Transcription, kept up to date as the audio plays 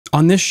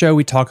On this show,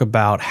 we talk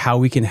about how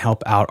we can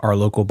help out our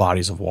local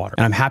bodies of water.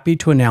 And I'm happy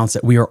to announce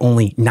that we are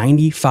only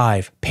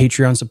 95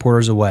 Patreon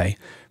supporters away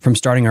from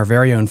starting our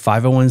very own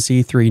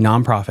 501c3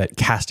 nonprofit,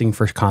 Casting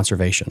for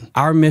Conservation.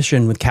 Our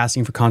mission with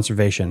Casting for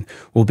Conservation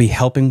will be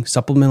helping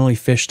supplementally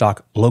fish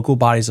stock local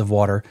bodies of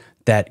water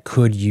that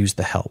could use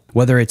the help.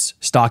 Whether it's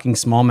stocking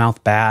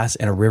smallmouth bass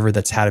in a river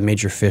that's had a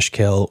major fish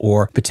kill,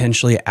 or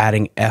potentially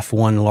adding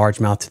F1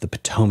 largemouth to the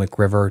Potomac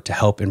River to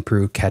help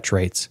improve catch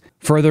rates.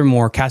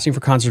 Furthermore, Casting for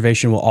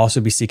Conservation will also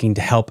be seeking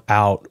to help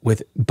out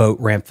with boat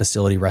ramp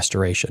facility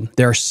restoration.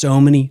 There are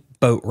so many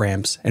boat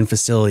ramps and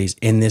facilities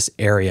in this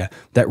area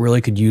that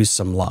really could use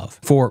some love.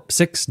 For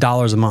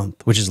 $6 a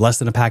month, which is less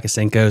than a pack of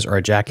Senkos or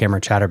a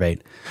jackhammer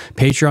chatterbait,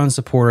 Patreon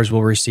supporters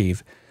will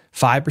receive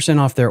 5%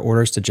 off their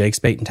orders to Jake's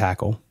Bait and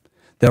Tackle.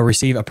 They'll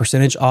receive a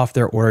percentage off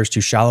their orders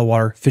to Shallow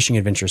Water Fishing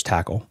Adventures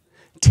Tackle,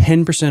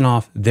 10%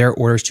 off their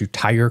orders to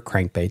Tiger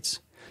Crankbaits,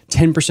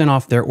 10%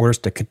 off their orders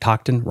to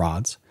Catoctin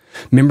Rods.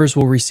 Members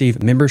will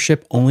receive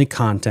membership-only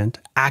content,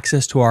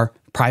 access to our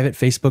private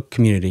Facebook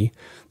community.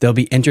 They'll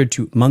be entered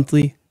to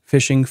monthly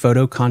fishing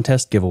photo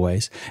contest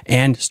giveaways.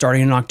 And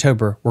starting in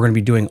October, we're going to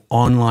be doing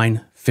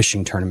online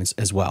fishing tournaments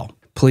as well.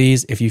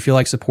 Please, if you feel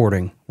like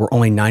supporting, we're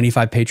only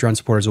 95 Patreon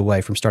supporters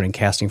away from starting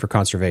Casting for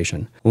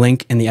Conservation.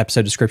 Link in the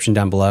episode description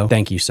down below.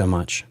 Thank you so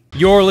much.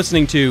 You're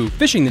listening to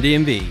Fishing the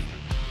DMV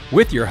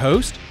with your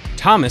host,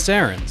 Thomas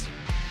Ahrens.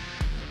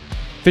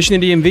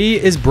 Fishing the DMV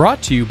is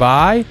brought to you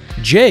by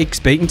Jake's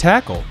Bait and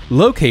Tackle,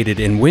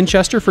 located in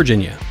Winchester,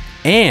 Virginia,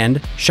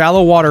 and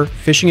Shallow Water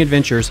Fishing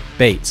Adventures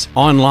Baits,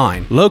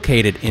 online,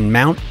 located in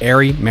Mount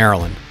Airy,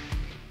 Maryland.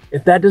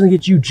 If that doesn't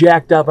get you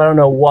jacked up, I don't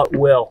know what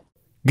will.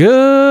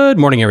 Good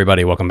morning,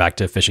 everybody. Welcome back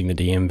to Fishing the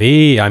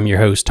DMV. I'm your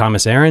host,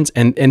 Thomas Ahrens,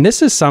 and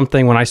this is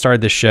something, when I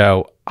started this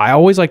show, I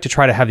always like to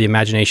try to have the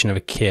imagination of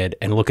a kid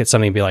and look at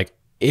something and be like,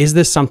 is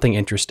this something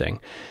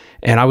interesting?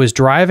 And I was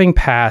driving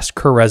past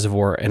Kerr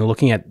Reservoir and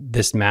looking at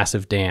this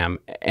massive dam.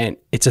 And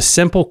it's a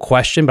simple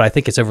question, but I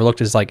think it's overlooked,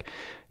 is like,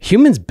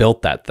 humans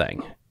built that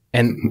thing.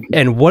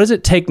 And what does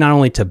it take not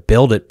only to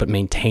build it, but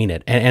maintain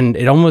it? And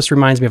it almost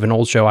reminds me of an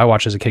old show I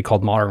watched as a kid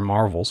called Modern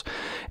Marvels.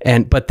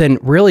 But then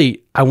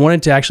really, I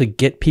wanted to actually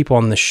get people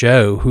on the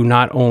show who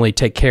not only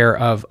take care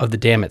of the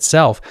dam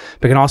itself,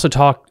 but can also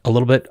talk a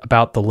little bit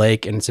about the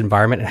lake and its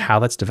environment and how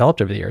that's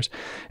developed over the years.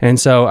 And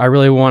so I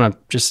really want to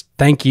just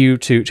thank you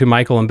to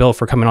Michael and Bill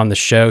for coming on the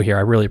show here.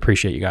 I really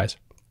appreciate you guys.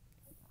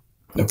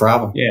 No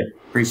problem. Yeah,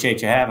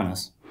 appreciate you having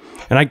us.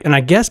 And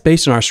I guess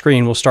based on our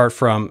screen, we'll start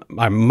from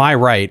my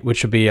right,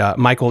 which would be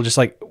Michael. Just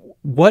like,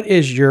 what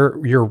is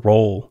your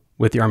role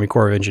with the Army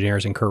Corps of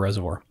Engineers in Kerr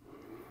Reservoir?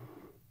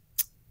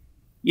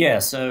 Yeah,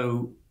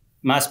 so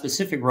my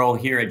specific role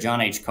here at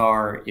John H.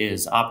 Carr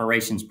is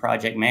Operations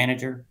Project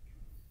Manager,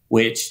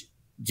 which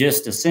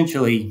just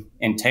essentially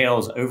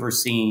entails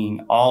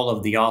overseeing all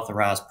of the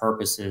authorized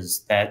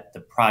purposes that the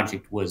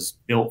project was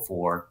built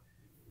for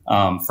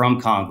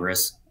from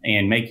Congress,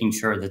 and making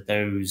sure that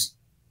those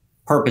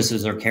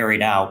purposes are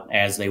carried out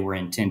as they were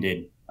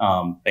intended,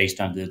 based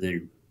under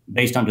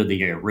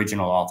the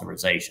original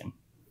authorization.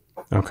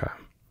 Okay.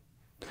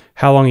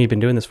 How long have you been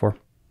doing this for?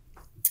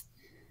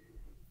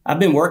 I've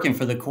been working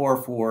for the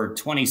Corps for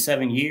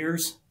 27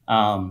 years.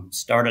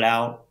 Started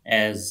out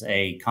as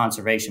a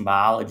conservation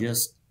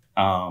biologist,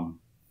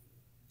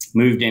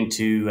 moved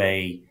into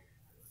a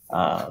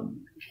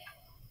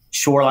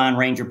shoreline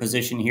ranger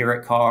position here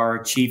at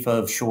Carr, chief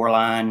of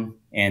shoreline,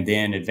 and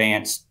then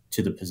advanced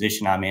to the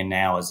position I'm in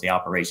now as the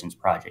operations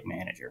project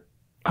manager.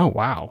 Oh,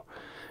 wow.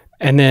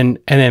 And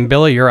then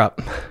Billy, you're up.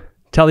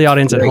 Tell the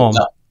audience at home.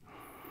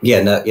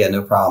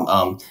 No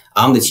problem.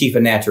 I'm the chief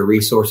of natural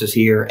resources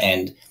here.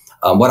 And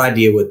what I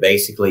deal with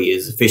basically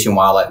is the fish and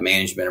wildlife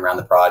management around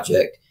the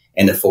project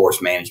and the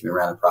forest management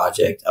around the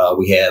project.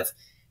 We have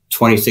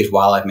 26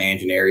 wildlife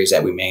management areas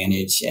that we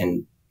manage,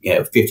 and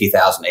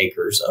 50,000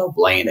 acres of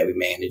land that we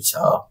manage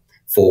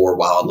for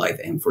wildlife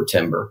and for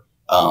timber.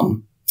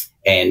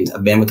 And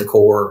I've been with the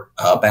Corps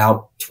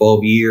about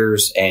 12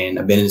 years, and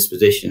I've been in this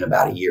position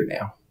about a year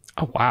now.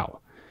 Oh, wow.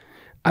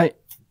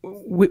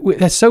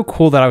 That's so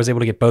cool that I was able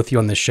to get both of you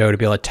on this show to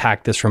be able to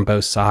attack this from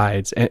both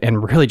sides,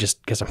 and really just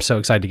because I'm so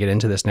excited to get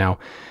into this now.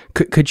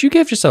 Could you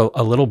give just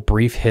a little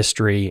brief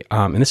history,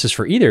 and this is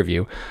for either of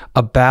you,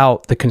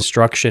 about the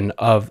construction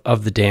of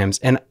the dams?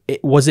 And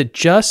was it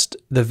just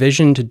the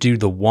vision to do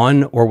the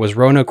one, or was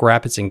Roanoke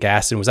Rapids and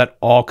Gaston, was that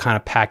all kind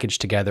of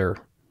packaged together?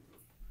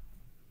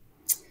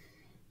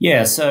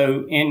 Yeah,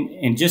 so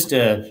and just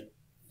to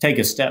take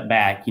a step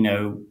back,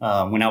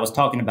 when I was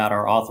talking about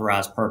our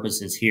authorized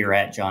purposes here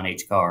at John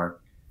H. Carr,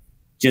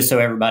 just so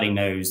everybody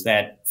knows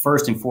that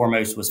first and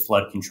foremost was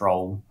flood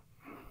control.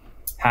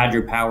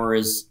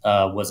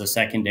 Hydropower was a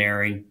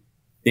secondary,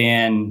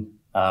 then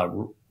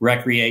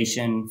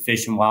recreation,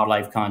 fish and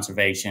wildlife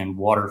conservation,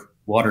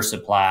 water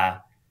supply,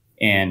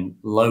 and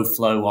low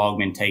flow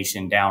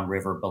augmentation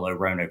downriver below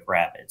Roanoke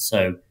Rapids.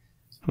 So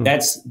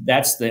that's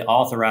the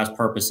authorized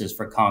purposes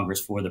for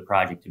Congress for the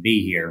project to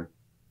be here.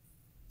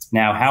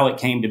 Now, how it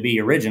came to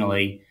be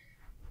originally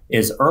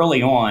is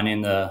early on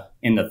in the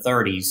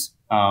 30s,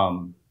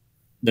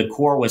 the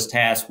Corps was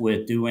tasked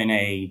with doing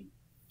a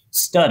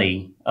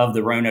study of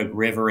the Roanoke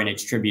River and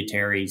its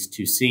tributaries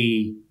to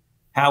see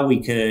how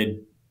we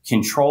could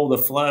control the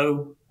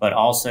flow, but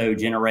also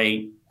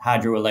generate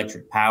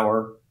hydroelectric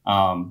power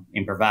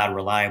and provide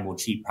reliable,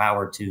 cheap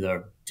power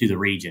to the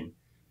region.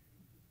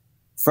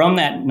 From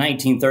that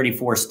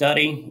 1934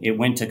 study, it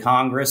went to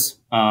Congress.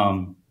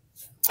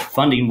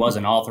 Funding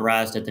wasn't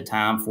authorized at the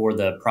time for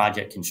the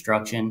project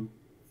construction,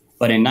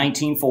 but in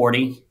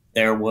 1940,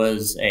 there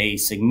was a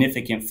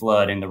significant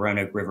flood in the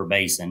Roanoke River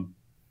Basin,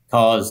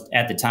 caused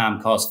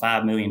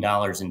 $5 million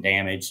in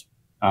damage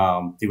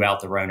throughout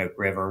the Roanoke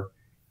River.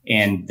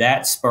 And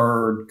that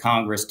spurred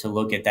Congress to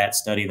look at that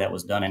study that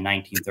was done in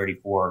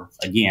 1934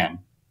 again.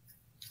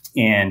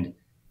 And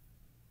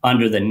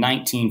under the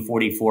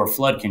 1944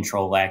 Flood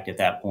Control Act at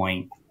that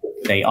point,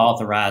 they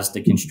authorized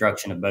the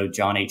construction of both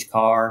John H.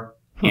 Kerr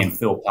and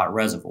Philpott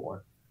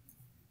Reservoir.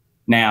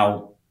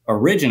 Now,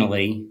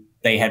 originally,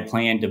 they had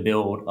planned to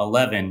build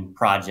 11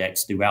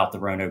 projects throughout the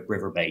Roanoke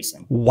River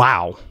Basin.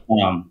 Wow.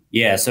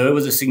 Yeah, so it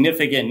was a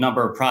significant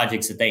number of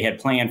projects that they had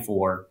planned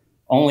for.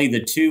 Only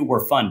the two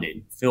were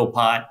funded,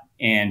 Philpott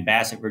in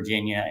Bassett,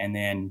 Virginia, and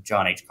then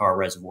John H. Kerr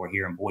Reservoir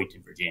here in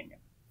Boynton, Virginia.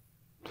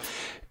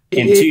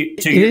 And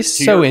it is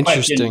so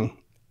interesting.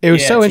 It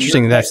was so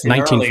interesting that's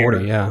 1940.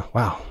 Earlier, yeah,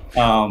 wow.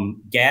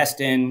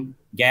 Gaston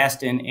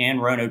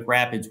and Roanoke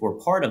Rapids were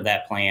part of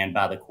that plan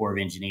by the Corps of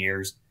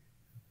Engineers.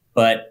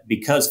 But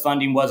because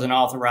funding wasn't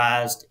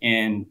authorized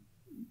and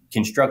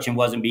construction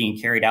wasn't being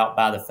carried out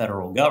by the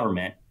federal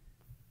government,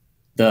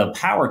 the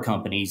power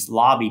companies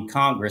lobbied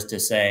Congress to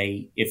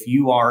say, if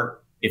you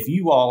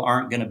all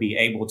aren't going to be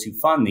able to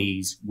fund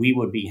these, we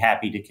would be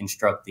happy to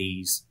construct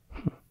these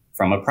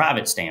from a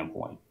private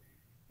standpoint.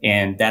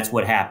 And that's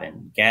what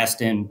happened.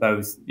 Gaston,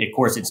 of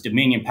course, it's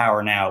Dominion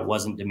Power now. It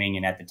wasn't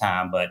Dominion at the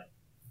time, but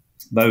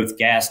both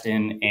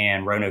Gaston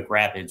and Roanoke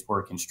Rapids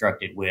were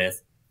constructed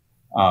with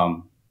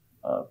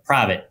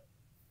private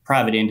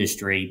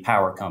industry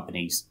power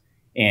companies,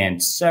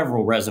 and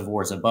several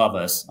reservoirs above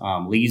us,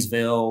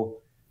 Leesville,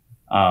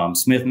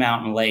 Smith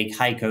Mountain Lake,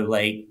 Hyco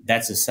Lake.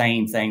 That's the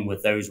same thing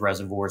with those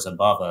reservoirs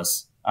above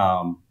us.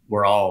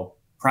 Were all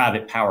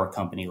private power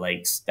company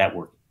lakes that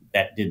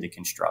did the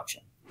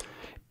construction.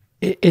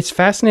 It's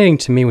fascinating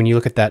to me when you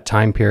look at that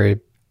time period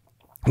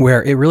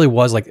where it really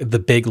was like the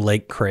big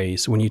lake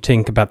craze when you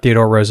think about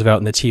Theodore Roosevelt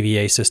and the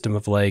TVA system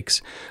of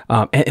lakes.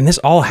 And this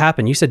all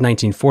happened, you said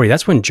 1940,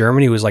 that's when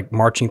Germany was like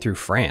marching through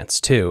France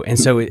too. And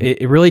so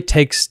it really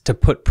takes to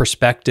put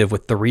perspective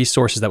with the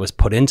resources that was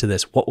put into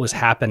this, what was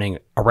happening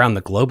around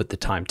the globe at the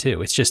time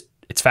too.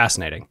 It's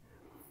fascinating.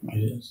 It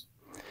is.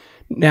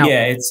 Now,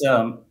 yeah, it's,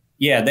 and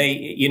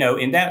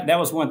that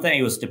was one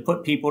thing, was to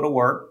put people to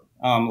work.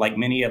 Like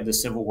many of the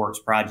civil works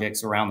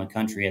projects around the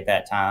country at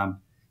that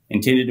time,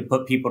 intended to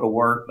put people to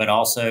work, but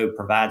also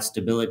provide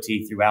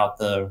stability throughout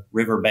the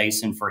river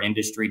basin for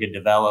industry to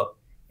develop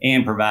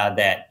and provide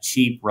that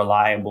cheap,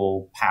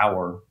 reliable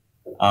power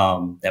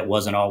that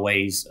wasn't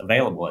always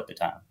available at the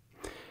time.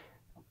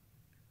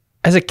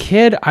 As a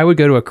kid, I would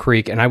go to a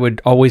creek and I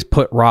would always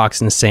put rocks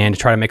and sand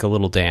to try to make a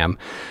little dam.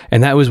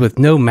 And that was with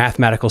no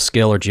mathematical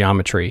skill or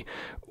geometry.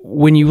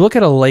 When you look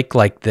at a lake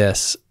like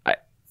this,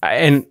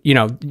 and you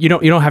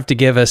don't have to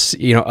give us a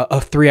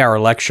 3-hour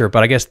lecture,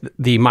 but I guess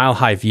the mile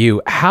high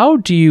view. How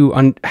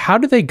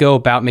do they go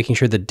about making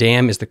sure the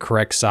dam is the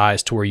correct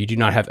size to where you do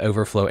not have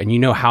overflow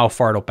and how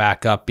far it'll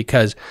back up?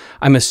 Because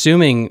I'm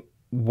assuming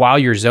while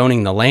you're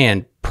zoning the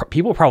land,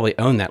 people probably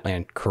own that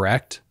land,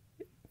 correct?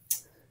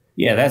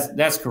 Yeah,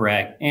 that's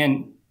correct.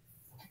 And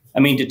I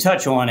mean, to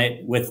touch on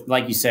it with,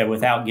 like you said,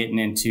 without getting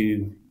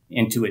into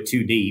it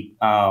too deep.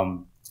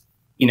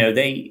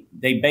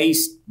 They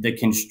based the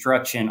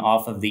construction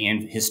off of the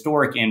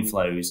historic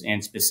inflows,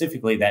 and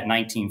specifically that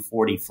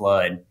 1940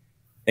 flood.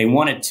 They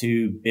wanted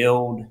to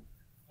build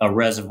a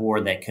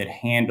reservoir that could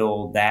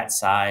handle that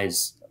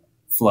size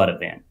flood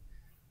event,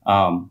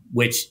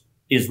 which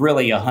is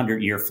really a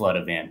 100-year flood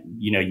event.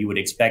 You would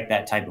expect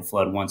that type of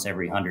flood once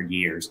every 100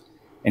 years.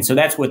 And so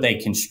that's what they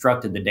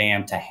constructed the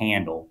dam to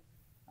handle.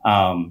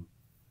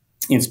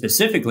 And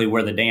specifically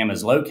where the dam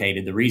is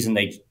located, the reason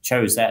they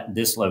chose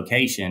this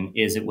location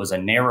is it was a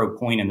narrow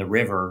point in the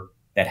river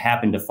that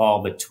happened to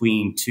fall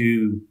between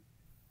two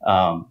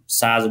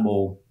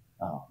sizable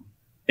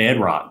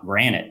bedrock,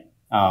 granite.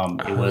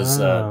 It was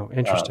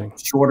interesting.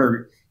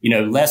 Shorter,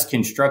 less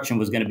construction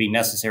was going to be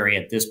necessary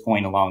at this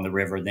point along the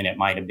river than it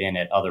might have been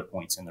at other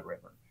points in the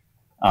river.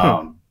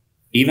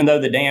 Even though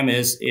the dam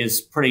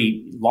is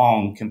pretty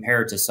long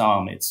compared to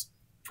some, it's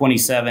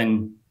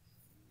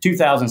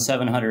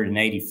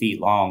 2,780 feet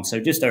long, so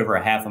just over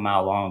a half a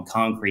mile long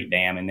concrete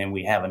dam, and then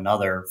we have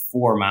another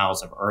 4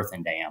 miles of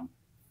earthen dam.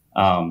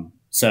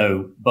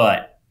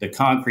 But the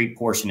concrete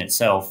portion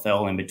itself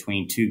fell in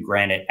between two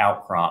granite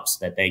outcrops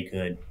that they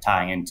could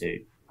tie into.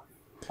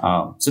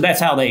 So that's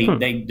how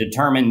they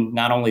determined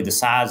not only the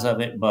size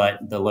of it,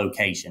 but the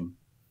location.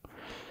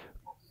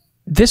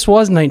 This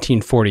was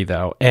 1940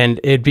 though, and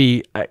it'd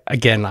be,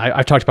 again,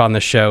 I've talked about on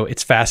the show,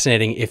 it's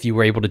fascinating if you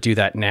were able to do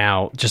that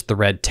now, just the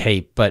red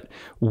tape, but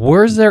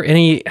was there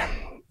any,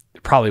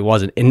 probably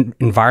wasn't,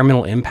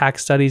 environmental impact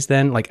studies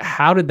then? Like,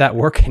 how did that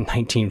work in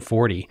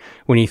 1940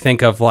 when you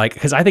think of like,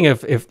 because I think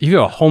if you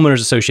have a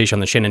homeowners association on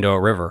the Shenandoah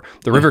River,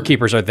 the river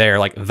keepers are there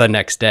like the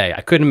next day.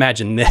 I couldn't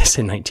imagine this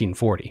in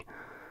 1940.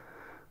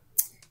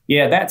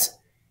 Yeah,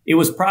 it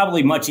was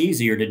probably much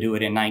easier to do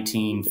it in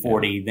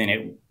 1940 than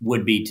it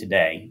would be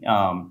today,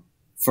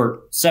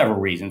 for several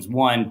reasons.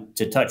 One,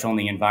 to touch on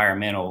the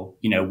environmental,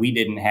 we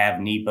didn't have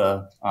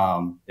NEPA,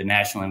 the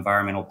National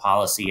Environmental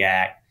Policy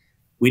Act.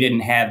 We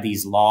didn't have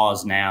these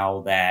laws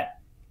now that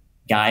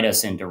guide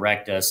us and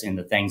direct us in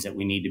the things that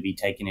we need to be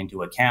taken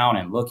into account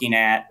and looking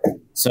at.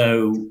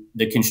 So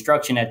the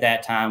construction at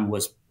that time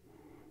was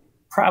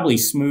probably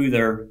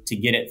smoother to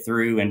get it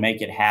through and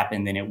make it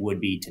happen than it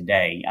would be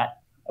today.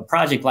 A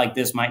project like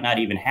this might not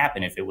even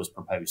happen if it was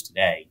proposed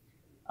today.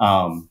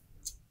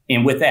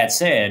 And with that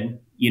said,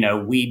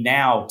 we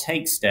now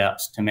take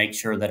steps to make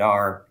sure that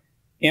our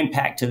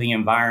impact to the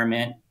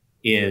environment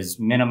is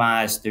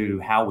minimized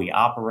through how we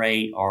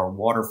operate, our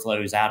water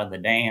flows out of the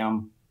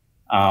dam,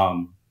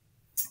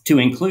 to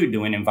include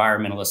doing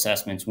environmental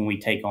assessments when we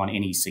take on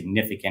any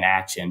significant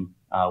action.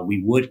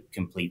 We would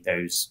complete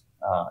those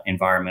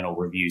environmental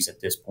reviews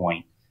at this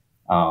point.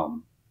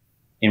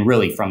 And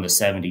really from the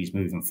 70s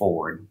moving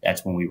forward,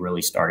 that's when we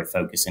really started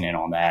focusing in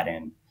on that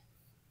and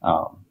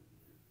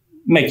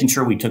making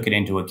sure we took it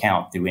into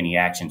account through any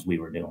actions we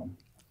were doing.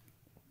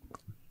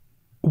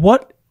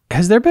 What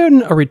has there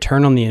been a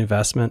return on the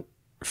investment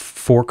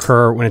for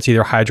Kerr when it's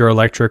either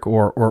hydroelectric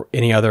or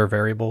any other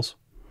variables?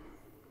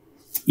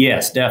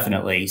 Yes,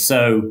 definitely.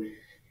 So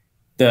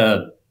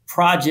the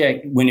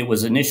project, when it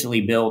was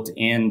initially built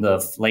in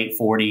the late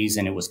 40s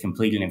and it was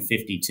completed in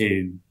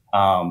 52,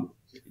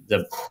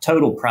 the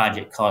total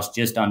project cost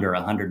just under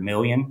 $100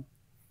 million.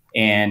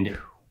 And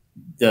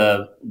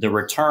the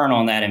return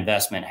on that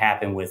investment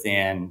happened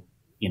within,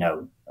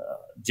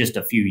 just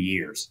a few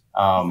years.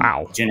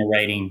 Wow.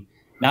 Generating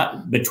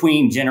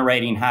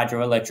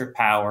hydroelectric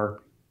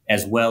power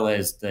as well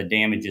as the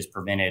damages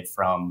prevented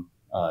for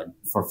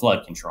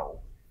flood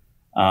control.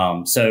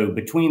 So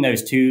between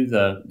those two,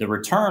 the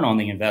return on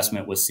the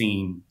investment was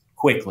seen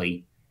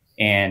quickly.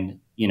 And,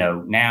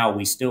 now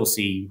we still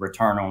see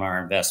return on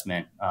our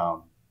investment,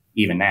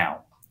 even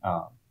now.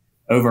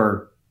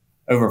 Over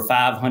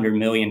 $500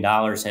 million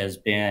has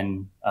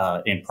been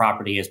in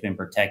property has been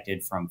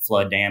protected from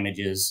flood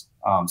damages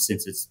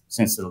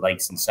since the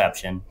lake's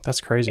inception.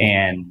 That's crazy.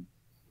 And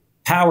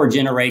power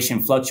generation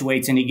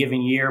fluctuates any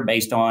given year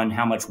based on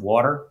how much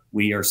water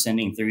we are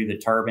sending through the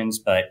turbines,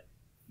 but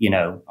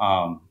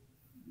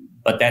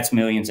that's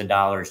millions of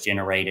dollars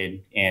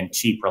generated and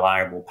cheap,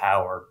 reliable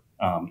power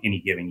any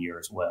given year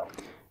as well.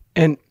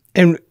 And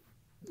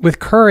with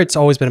Kerr, it's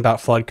always been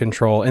about flood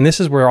control. And this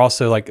is where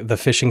also like the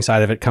fishing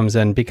side of it comes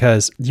in,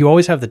 because you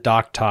always have the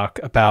dock talk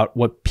about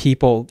what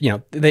people,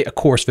 of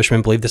course,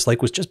 fishermen believe this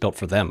lake was just built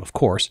for them, of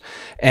course.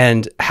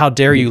 And how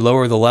dare you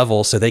lower the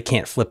level so they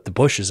can't flip the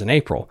bushes in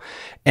April.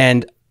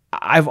 And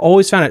I've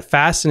always found it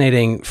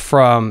fascinating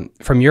from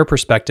your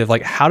perspective,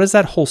 like how does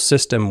that whole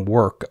system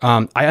work?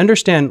 I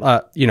understand,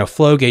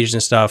 flow gauges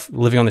and stuff,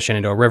 living on the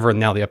Shenandoah River and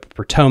now the Upper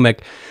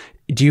Potomac.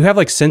 Do you have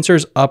like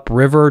sensors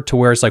upriver to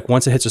where it's like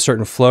once it hits a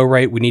certain flow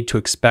rate, we need to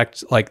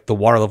expect like the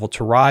water level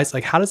to rise?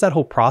 Like how does that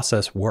whole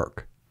process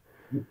work?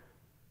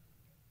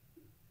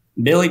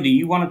 Billy, do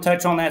you want to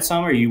touch on that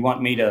some, or you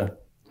want me to?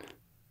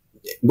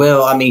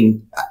 Well, I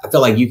feel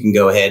like you can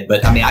go ahead,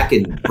 but I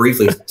can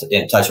briefly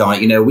touch on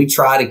it. We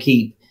try to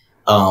keep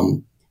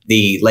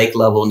the lake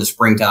level in the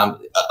springtime.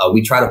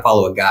 We try to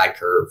follow a guide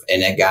curve,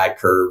 and that guide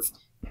curve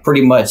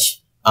pretty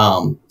much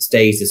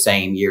stays the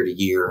same year to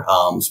year.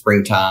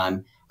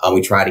 Springtime,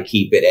 we try to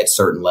keep it at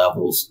certain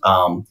levels.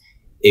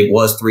 It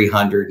was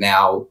 300.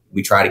 Now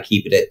we try to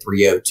keep it at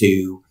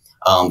 302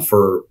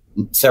 for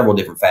several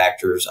different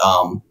factors.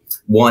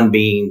 One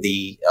being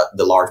the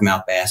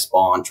largemouth bass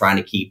spawn, trying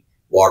to keep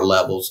water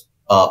levels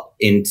up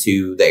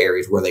into the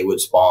areas where they would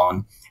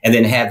spawn, and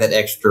then have that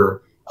extra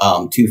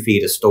 2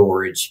 feet of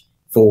storage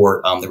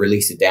for the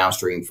release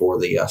downstream for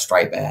the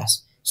striped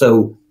bass.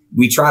 So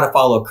we try to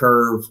follow a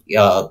curve.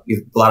 A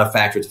lot of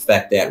factors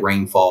affect that: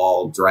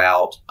 rainfall,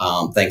 drought,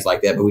 things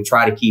like that. But we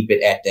try to keep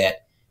it at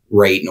that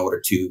rate in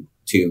order to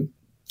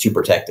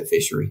protect the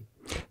fishery.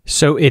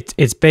 So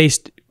it's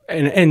based,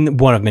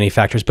 and one of many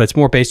factors, but it's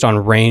more based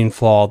on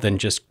rainfall than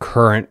just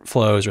current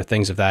flows or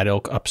things of that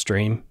ilk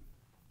upstream.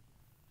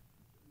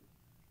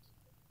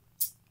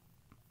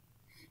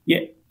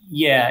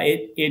 Yeah.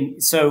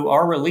 So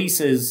our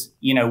releases,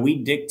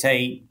 we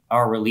dictate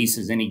our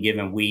releases any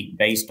given week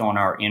based on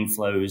our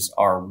inflows,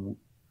 our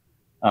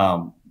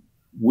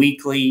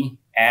weekly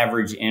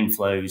average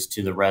inflows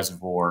to the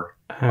reservoir,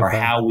 okay, or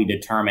how we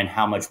determine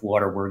how much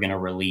water we're going to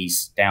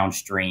release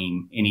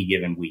downstream any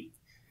given week.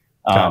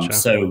 Gotcha.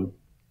 So,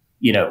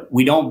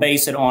 we don't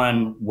base it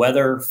on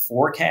weather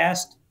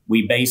forecast.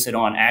 We base it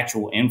on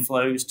actual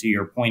inflows, to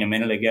your point a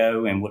minute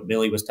ago, and what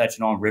Billy was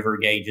touching on, river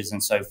gauges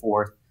and so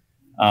forth.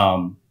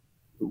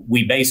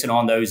 We base it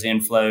on those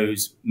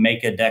inflows,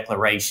 make a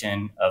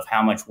declaration of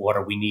how much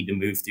water we need to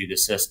move through the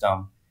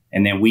system,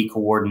 And then we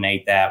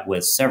coordinate that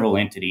with several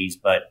entities,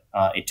 but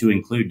to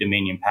include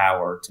Dominion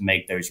Power to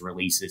make those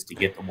releases to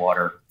get the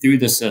water through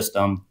the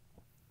system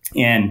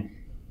and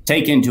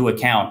take into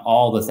account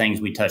all the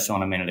things we touched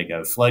on a minute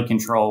ago: flood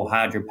control,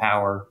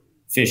 hydropower,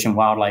 fish and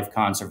wildlife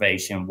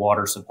conservation,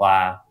 water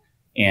supply,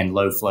 and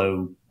low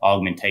flow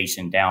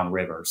augmentation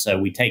downriver. So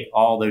we take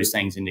all those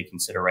things into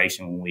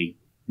consideration when we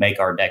make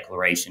our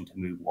declaration to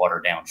move water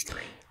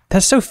downstream.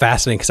 That's so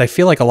fascinating, because I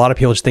feel like a lot of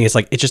people just think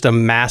it's just a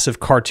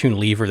massive cartoon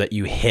lever that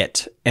you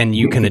hit and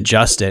you can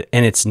adjust it,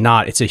 and it's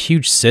not. It's a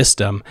huge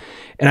system.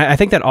 And I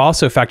think that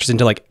also factors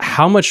into like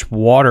how much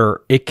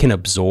water it can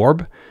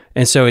absorb.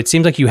 And so it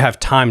seems like you have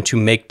time to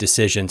make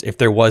decisions if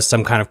there was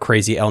some kind of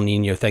crazy El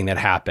Nino thing that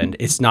happened.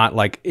 It's not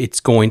like it's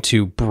going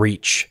to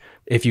breach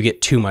if you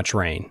get too much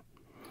rain.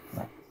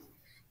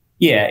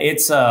 Yeah,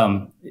 it's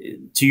to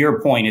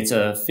your point, it's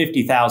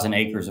 50,000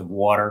 acres of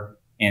water.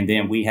 And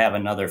then we have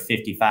another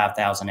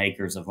 55,000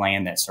 acres of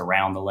land that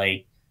surround the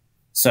lake.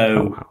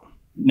 So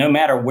no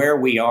matter where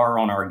we are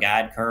on our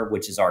guide curve,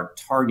 which is our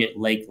target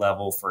lake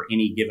level for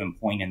any given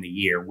point in the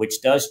year,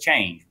 which does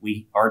change,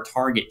 our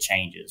target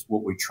changes.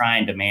 What we're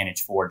trying to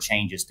manage for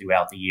changes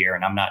throughout the year.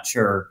 And I'm not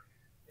sure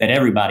that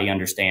everybody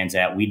understands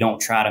that. We don't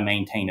try to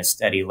maintain a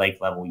steady lake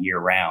level year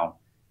round.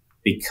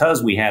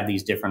 Because we have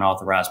these different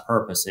authorized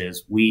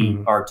purposes,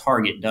 our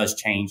target does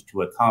change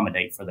to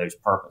accommodate for those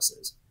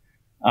purposes.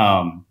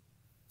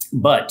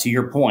 But to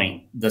your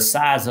point, the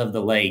size of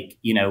the lake,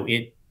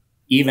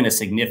 even a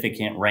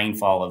significant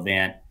rainfall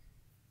event,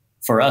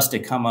 for us to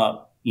come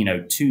up,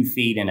 2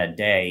 feet in a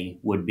day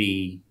would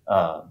be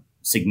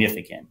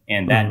significant.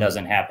 And that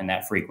doesn't happen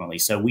that frequently.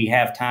 So we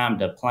have time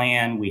to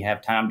plan. We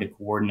have time to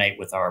coordinate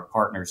with our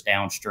partners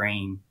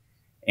downstream.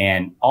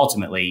 And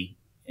ultimately,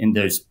 in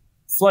those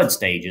flood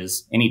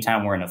stages,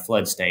 anytime we're in a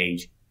flood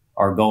stage,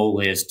 our goal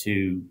is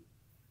to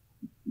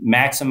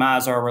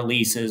maximize our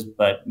releases,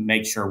 but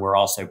make sure we're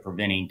also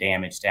preventing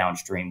damage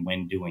downstream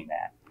when doing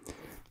that.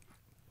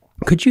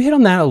 Could you hit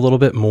on that a little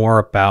bit more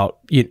about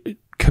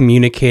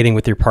communicating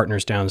with your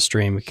partners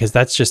downstream? Because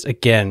that's just,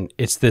 again,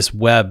 it's this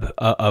web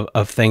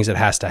of things that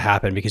has to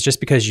happen, because just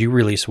because you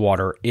release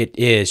water,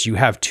 you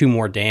have 2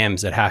 more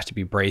dams that have to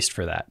be braced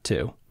for that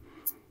too.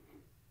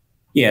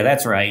 Yeah,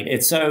 that's right.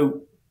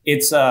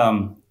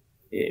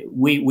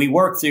 We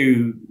work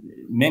through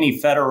many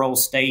federal,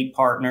 state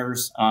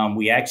partners.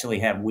 We actually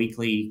have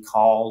weekly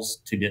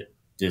calls to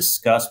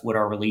discuss what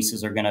our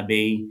releases are going to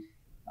be.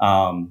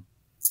 And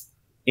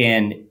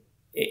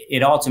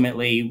it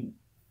ultimately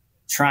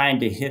trying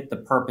to hit the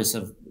purpose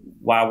of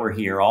why we're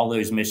here, all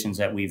those missions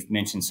that we've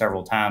mentioned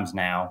several times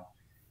now.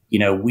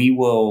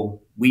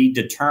 We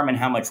determine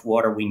how much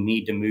water we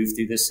need to move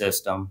through the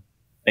system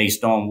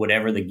based on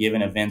whatever the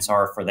given events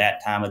are for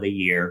that time of the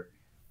year.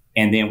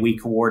 And then we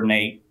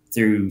coordinate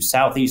through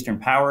Southeastern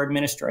Power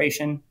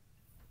Administration,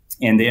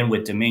 and then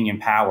with Dominion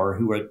Power,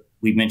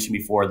 we mentioned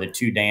before, the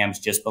 2 dams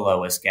just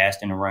below us,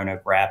 Gaston and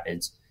Roanoke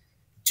Rapids,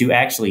 to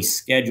actually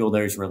schedule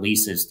those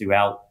releases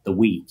throughout the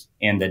week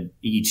and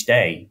each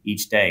day.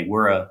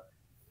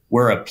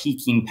 We're a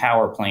peaking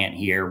power plant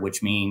here,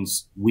 which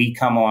means we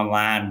come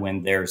online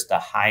when there's the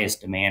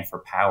highest demand for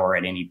power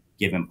at any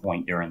given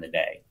point during the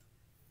day.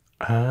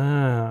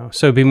 Oh,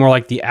 so it'd be more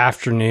like the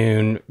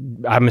afternoon.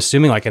 I'm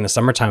assuming like in the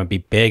summertime it'd be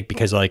big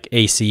because like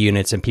AC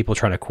units and people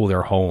trying to cool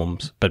their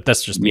homes, but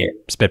that's just me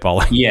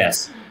spitballing.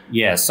 Yes.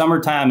 Yeah.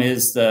 Summertime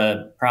is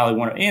probably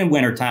one, in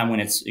wintertime when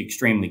it's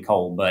extremely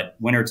cold, but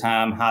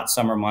wintertime, hot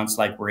summer months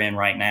like we're in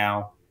right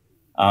now,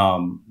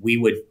 we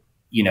would,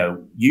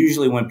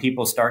 usually when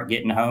people start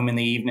getting home in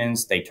the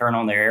evenings, they turn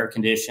on their air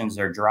conditions,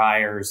 their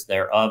dryers,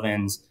 their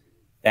ovens.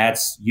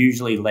 That's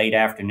usually late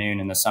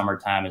afternoon in the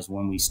summertime is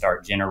when we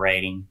start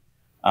generating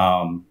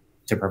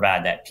to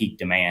provide that peak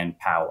demand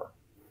power.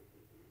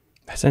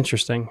 That's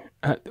interesting.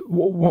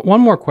 One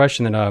more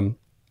question that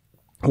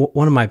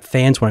one of my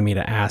fans wanted me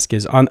to ask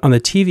is on the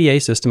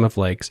TVA system of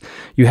lakes,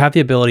 you have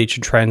the ability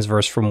to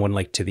transverse from one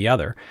lake to the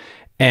other.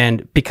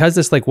 And because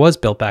this lake was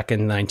built back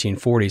in the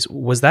 1940s,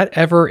 was that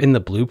ever in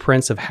the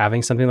blueprints of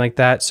having something like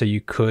that? So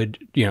you could,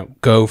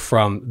 go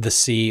from the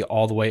sea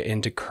all the way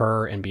into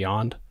Kerr and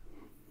beyond?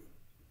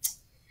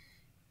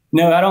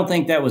 No, I don't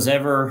think that was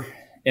ever.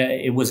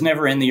 It was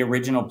never in the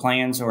original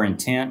plans or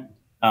intent.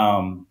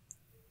 To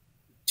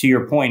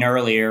your point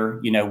earlier,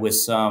 with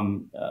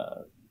some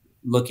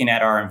looking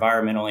at our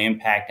environmental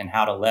impact and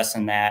how to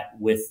lessen that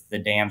with the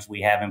dams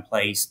we have in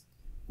place,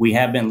 we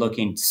have been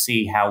looking to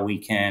see how we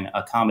can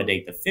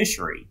accommodate the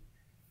fishery,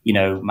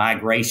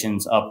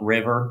 migrations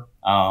upriver,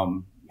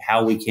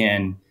 how we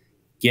can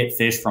get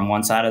fish from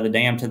one side of the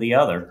dam to the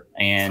other.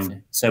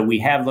 And so we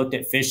have looked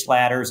at fish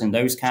ladders and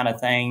those kind of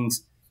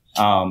things.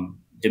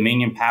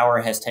 Dominion Power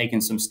has taken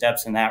some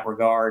steps in that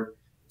regard.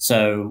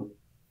 So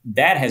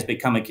that has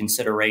become a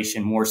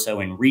consideration more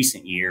so in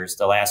recent years,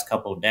 the last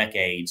couple of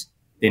decades,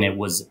 than it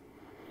was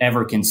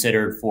ever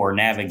considered for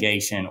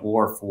navigation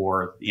or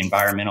for the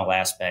environmental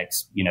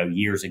aspects,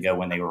 years ago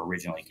when they were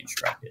originally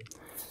constructed.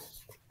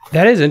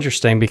 That is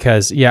interesting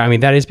because, yeah, I mean,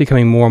 that is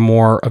becoming more and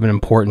more of an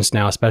importance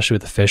now, especially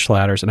with the fish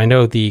ladders. And I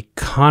know the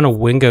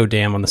Conowingo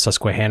Dam on the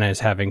Susquehanna is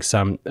having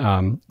some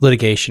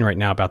litigation right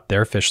now about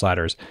their fish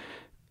ladders.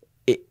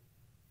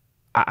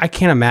 I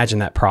can't imagine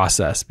that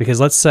process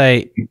because let's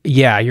say,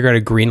 yeah, you're going to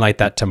green light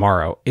that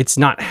tomorrow. It's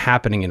not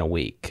happening in a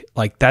week.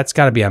 Like that's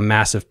got to be a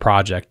massive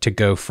project to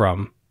go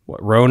from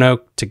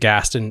Roanoke to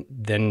Gaston,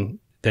 then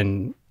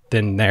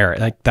there.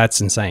 Like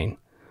that's insane.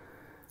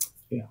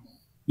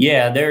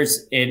 Yeah,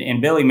 there's,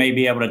 and Billy may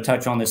be able to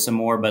touch on this some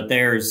more, but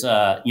there's,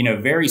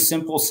 very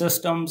simple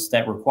systems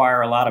that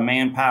require a lot of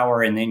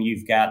manpower. And then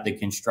you've got the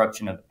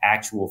construction of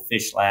actual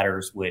fish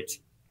ladders,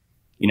 which,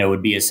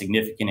 would be a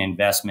significant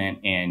investment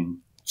and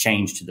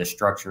change to the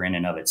structure in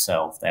and of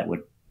itself that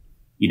would,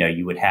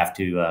 you would have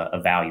to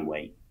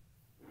evaluate.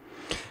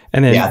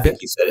 And then, yeah, I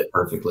think you said it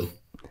perfectly.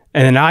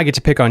 And then now I get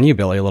to pick on you,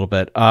 Billy, a little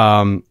bit.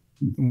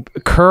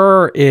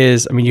 Kerr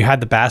is, I mean, you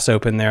had the Bass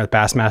Open there, the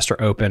Bassmaster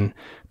Open.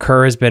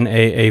 Kerr has been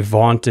a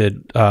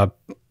vaunted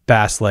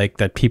bass lake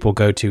that people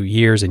go to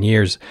years and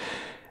years.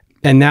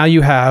 And now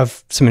you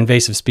have some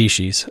invasive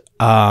species.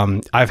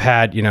 I've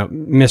had,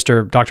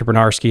 Mr. Dr.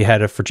 Bernarski,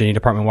 head of Virginia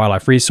Department of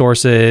Wildlife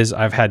Resources.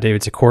 I've had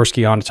David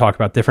Sikorsky on to talk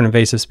about different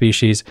invasive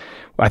species.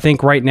 I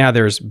think right now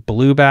there's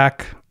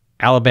blueback,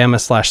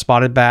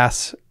 Alabama/spotted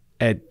bass,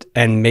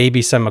 and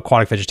maybe some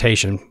aquatic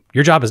vegetation.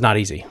 Your job is not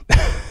easy.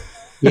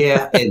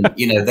 Yeah, and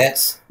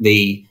that's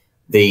the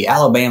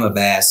Alabama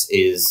bass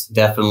is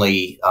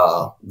definitely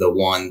the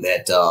one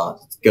that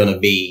going to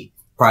be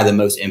probably the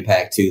most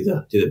impact to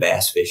the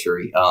bass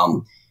fishery,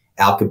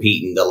 out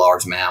competing the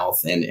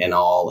largemouth and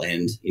all,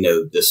 and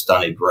the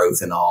stunted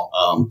growth and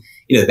all.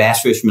 The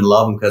bass fishermen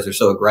love them because they're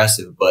so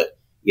aggressive, but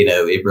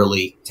it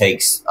really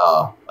takes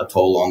a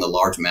toll on the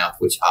largemouth,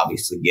 which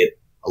obviously get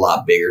a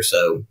lot bigger.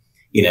 So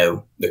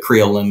the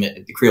creel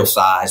limit, the creel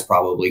size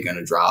probably going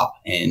to drop,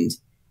 and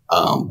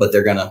but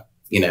they're gonna,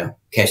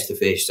 catch the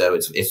fish. So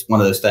it's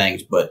one of those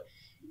things, but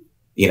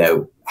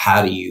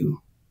how do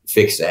you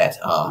fix that?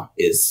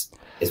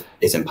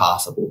 Is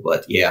impossible,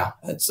 but yeah,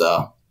 it's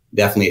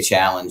definitely a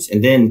challenge.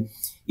 And then,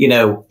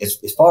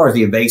 as far as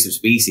the invasive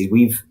species,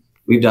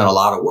 we've done a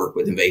lot of work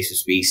with invasive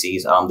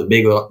species.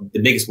 The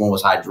biggest one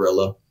was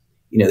hydrilla.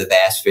 The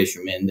bass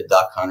fishermen, the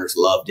duck hunters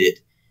loved it.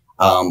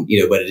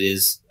 But it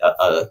is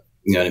an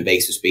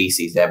invasive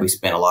species that we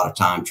spent a lot of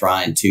time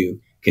trying to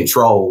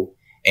control.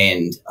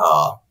 And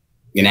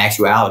in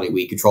actuality,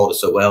 we controlled it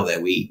so well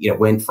that we,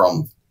 went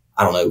from,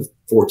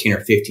 14 or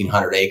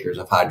 1,500 acres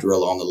of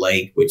hydrilla on the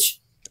lake, which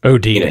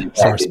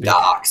impacted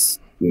docks,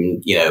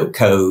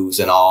 coves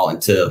and all,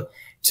 and to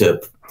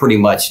pretty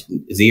much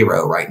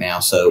zero right now.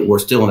 So we're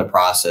still in the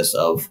process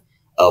of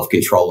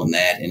controlling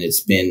that, and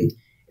it's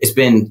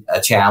been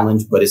a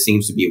challenge, but it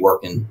seems to be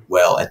working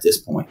well at this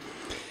point.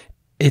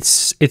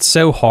 It's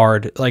so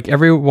hard. Like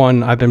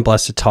everyone I've been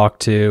blessed to talk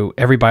to,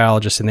 every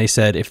biologist, and they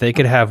said if they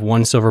could have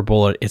one silver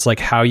bullet, it's like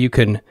how you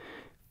can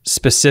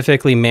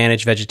specifically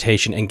manage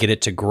vegetation and get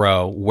it to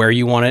grow where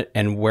you want it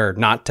and where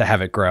not to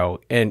have it grow.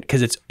 And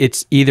because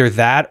it's either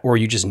that or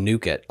you just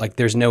nuke it. Like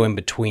there's no in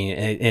between.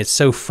 And it's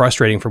so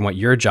frustrating from what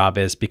your job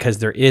is because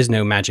there is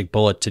no magic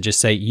bullet to just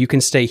say you can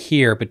stay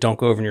here, but don't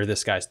go over near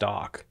this guy's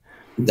dock.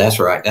 That's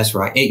right. That's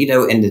right. And,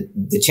 and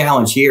the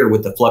challenge here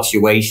with the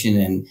fluctuation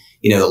and,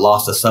 the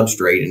loss of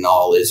substrate and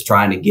all is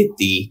trying to get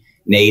the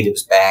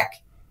natives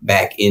back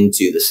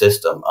into the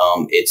system.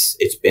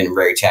 It's been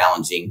very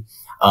challenging.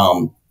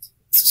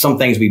 Some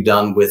things we've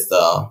done with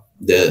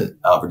the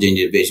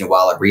Virginia Division of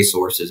Wildlife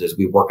Resources is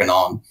we're working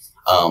on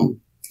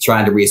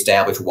trying to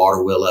reestablish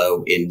water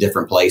willow in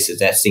different places.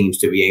 That seems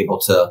to be able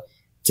to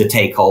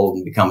take hold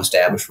and become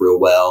established real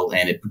well.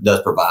 And it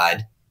does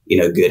provide,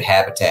 good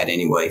habitat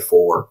anyway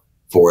for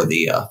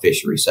the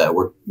fishery. So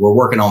we're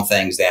working on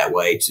things that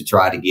way to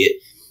try to get,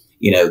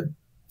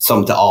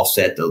 something to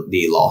offset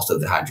the loss of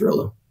the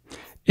hydrilla.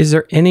 Is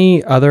there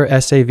any other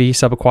SAV,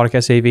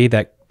 subaquatic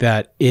SAV,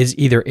 that is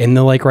either in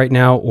the lake right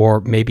now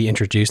or maybe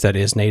introduced that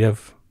is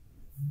native?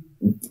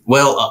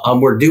 Well,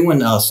 we're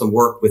doing some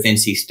work with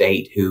NC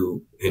State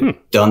who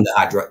done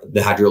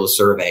the hydrilla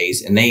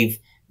surveys, and they've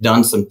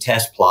done some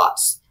test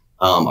plots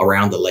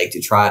around the lake to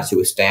try to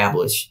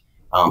establish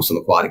some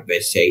aquatic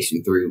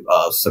vegetation through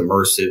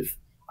submersive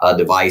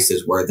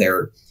devices where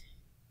they're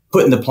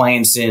putting the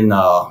plants in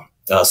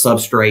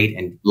substrate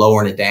and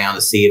lowering it down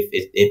to see if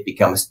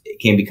it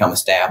can become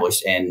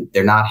established. And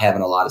they're not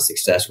having a lot of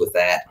success with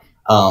that.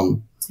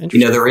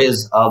 There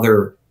is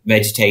other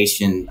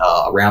vegetation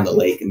around the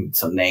lake, and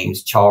some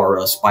names: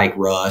 chara, spike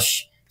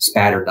rush,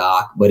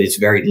 spatterdock, but it's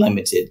very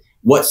limited.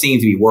 What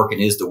seems to be working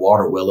is the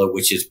water willow,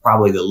 which is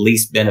probably the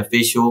least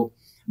beneficial,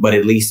 but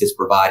at least it's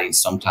providing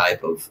some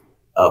type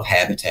of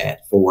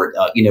habitat for it.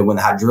 When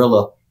the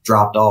hydrilla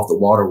dropped off, the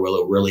water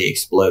willow really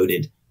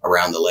exploded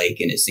around the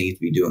lake, and it seems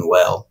to be doing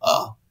well,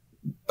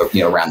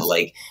 around the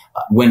lake.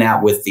 Went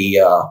out with the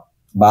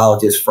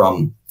biologist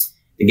from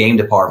the game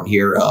department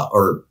here,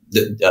 or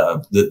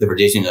the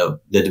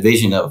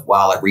division of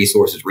wildlife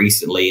resources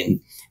recently, and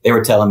they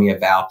were telling me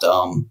about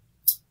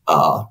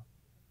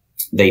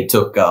they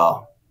took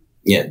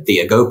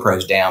the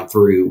GoPros down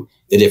through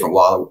the different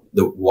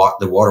the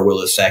water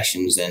willow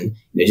sections, and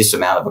just the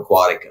amount of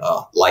aquatic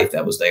life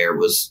that was there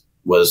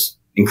was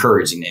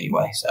encouraging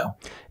anyway. So,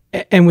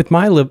 and with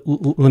my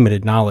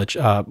limited knowledge,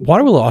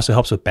 water willow also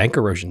helps with bank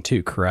erosion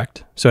too,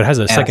 correct? So it has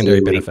a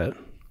secondary benefit.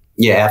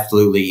 Yeah,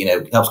 absolutely.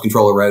 Helps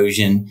control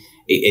erosion.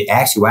 In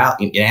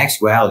actuality,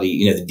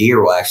 the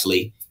deer will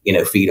actually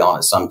feed on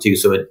it some too.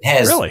 So it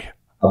has really,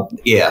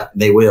 yeah,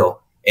 they will.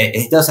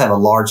 It does have a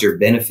larger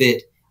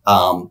benefit,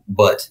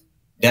 but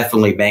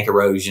definitely bank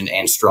erosion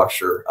and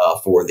structure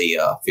for the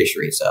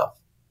fishery itself.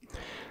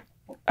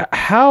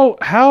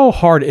 How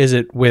hard is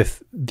it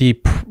with the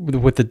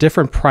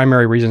different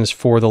primary reasons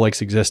for the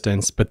lake's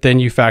existence, but then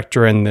you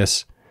factor in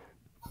this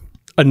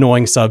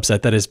annoying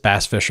subset that is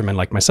bass fishermen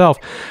like myself?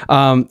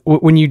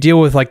 When you deal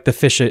with like the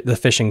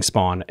fishing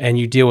spawn, and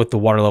you deal with the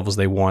water levels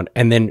they want,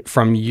 and then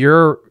from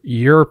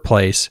your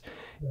place,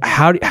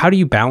 how do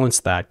you balance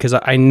that? Because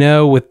I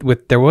know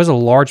with there was a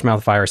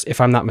largemouth virus,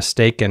 if I'm not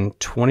mistaken,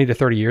 20 to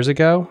 30 years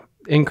ago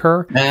in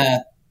Kerr.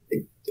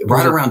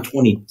 Right around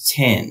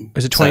 2010.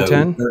 Is it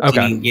 2010? So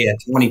okay. Yeah,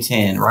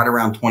 2010. Right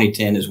around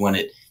 2010 is when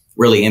it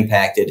really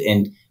impacted.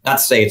 And not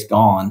to say it's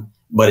gone,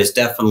 but it's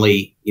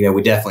definitely,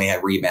 we definitely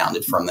have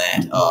rebounded from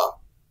that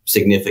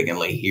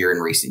significantly here in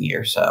recent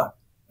years. So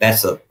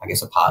that's I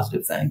guess a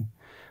positive thing.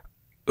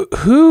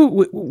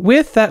 Who,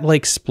 with that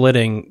lake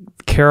splitting,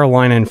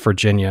 Carolina and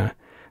Virginia,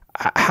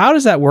 how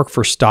does that work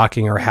for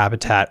stocking or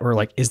habitat? Or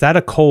like, is that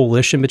a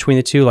coalition between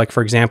the two? Like,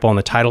 for example, on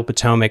the tidal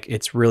Potomac,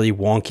 it's really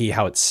wonky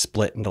how it's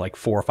split into like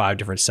 4 or 5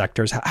 different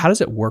sectors. How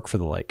does it work for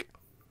the lake?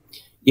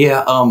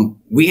 Yeah,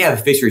 we have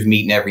a fisheries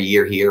meeting every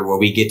year here where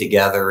we get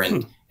together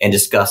and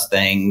discuss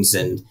things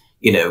and,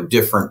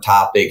 different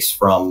topics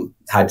from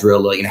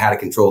hydrilla, how to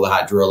control the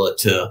hydrilla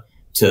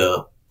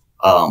to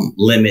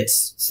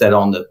limits set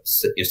on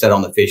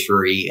the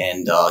fishery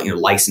and,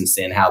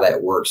 licensing, how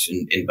that works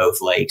in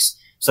both lakes.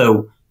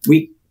 So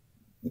we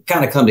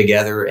kind of come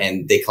together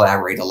and they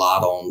collaborate a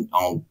lot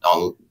on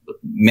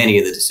many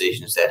of the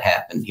decisions that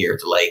happen here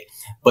at the lake.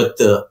 But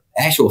the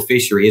actual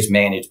fishery is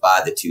managed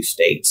by the 2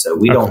 states. So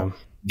we don't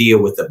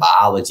deal with the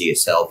biology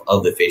itself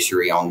of the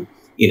fishery on,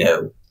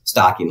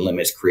 stocking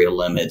limits, creel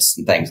limits,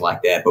 and things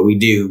like that. But we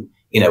do,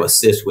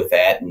 assist with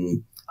that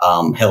and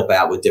help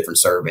out with different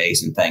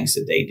surveys and things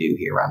that they do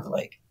here around the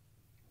lake.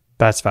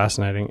 That's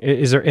fascinating.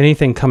 Is there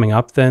anything coming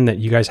up then that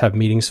you guys have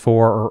meetings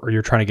for or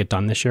you're trying to get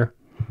done this year?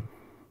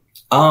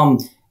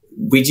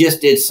 We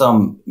just did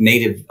some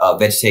native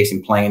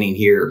vegetation planning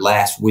here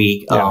last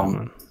week.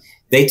 Yeah.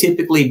 They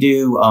typically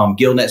do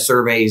gill net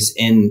surveys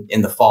in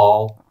the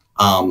fall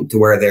to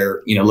where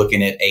they're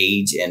looking at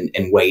age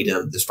and weight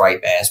of the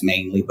striped bass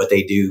mainly, but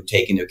they do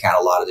take into account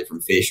a lot of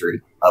different fish.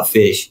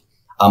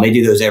 They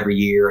do those every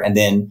year, and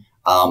then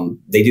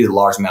they do the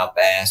largemouth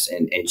bass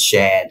and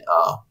shad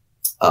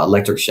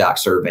electric shock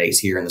surveys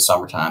here in the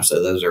summertime.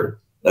 So those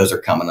are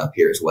coming up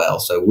here as well.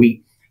 So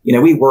we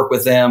work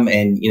with them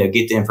and,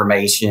 get the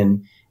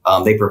information.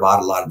 They provide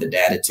a lot of the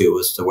data to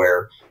us to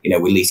where, we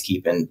at least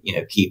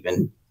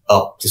keeping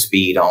up to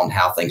speed on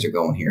how things are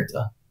going here at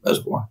the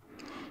reservoir.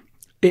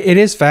 It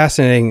is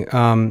fascinating.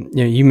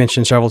 You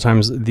mentioned several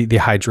times the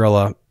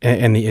hydrilla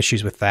and the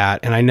issues with that.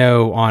 And I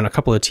know on a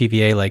couple of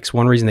TVA lakes,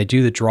 one reason they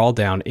do the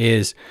drawdown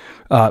is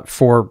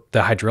for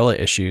the hydrilla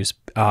issues.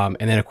 And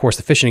then of course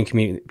the fishing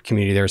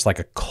community, there's like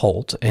a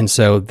cult. And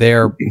so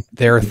their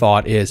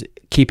thought is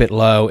keep it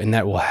low, and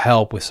that will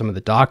help with some of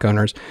the dock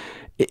owners.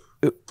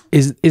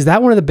 Is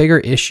that one of the bigger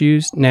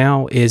issues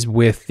now is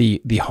with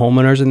the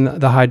homeowners and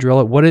the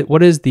hydrilla?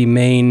 What is the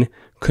main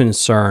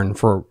concern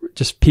for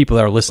just people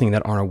that are listening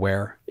that aren't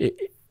aware?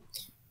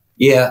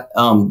 Yeah.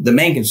 The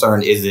main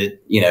concern is that,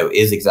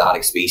 is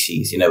exotic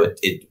species.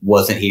 It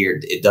wasn't here.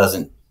 It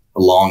doesn't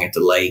belong at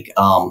the lake.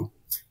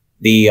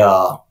 The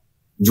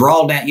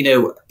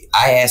drawdown,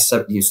 I asked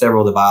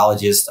several of the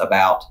biologists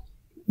about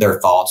their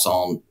thoughts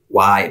on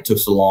why it took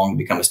so long to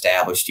become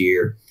established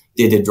here.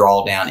 Did the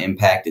drawdown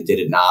impact it? Did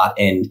it not?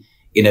 And,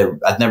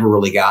 I've never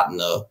really gotten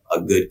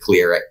a good,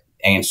 clear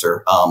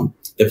answer.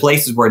 The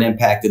places where it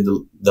impacted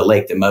the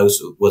lake the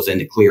most was in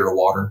the clear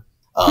water.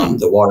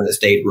 The water that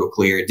stayed real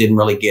clear. It didn't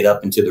really get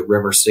up into the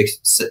river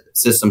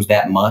systems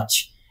that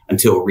much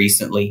until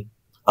recently.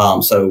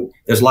 So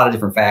there's a lot of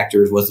different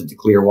factors. Was it the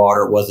clear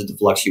water? Was it the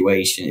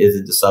fluctuation? Is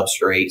it the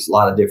substrates? A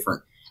lot of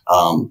different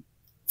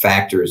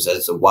factors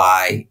as to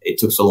why it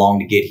took so long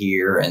to get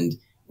here and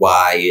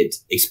why it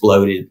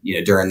exploded,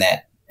 during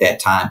that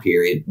time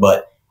period.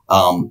 But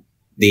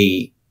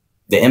the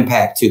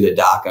impact to the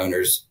dock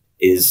owners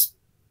is,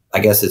 I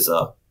guess, it's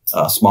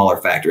a smaller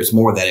factor. It's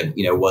more that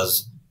it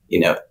was,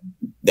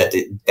 that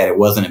it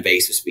was an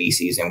invasive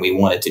species, and we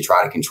wanted to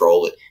try to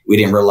control it. We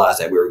didn't realize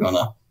that we were going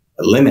to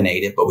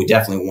eliminate it, but we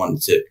definitely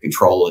wanted to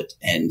control it,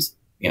 and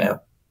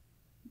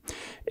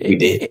we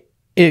did.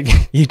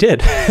 You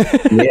did.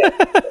 Yeah.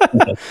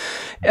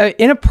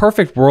 In a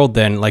perfect world,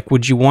 then, like,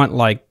 would you want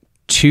like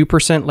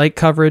 2% lake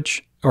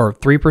coverage or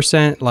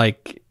 3%?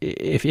 Like,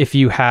 if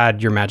you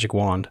had your magic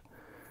wand?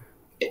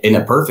 in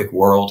a perfect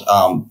world,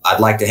 I'd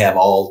like to have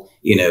all,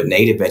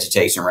 native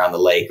vegetation around the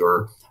lake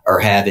or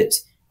have it,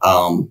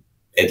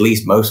 at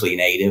least mostly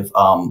native.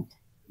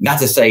 Not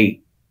to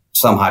say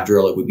some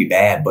hydrilla would be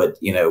bad, but,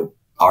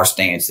 our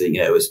stance that,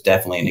 is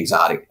definitely an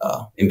exotic,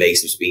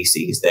 invasive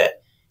species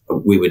that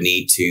we would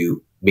need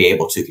to be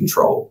able to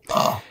control,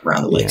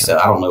 around the lake. So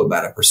I don't know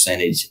about a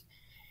percentage.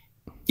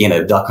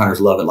 Duck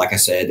hunters love it. Like I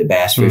said, the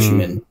bass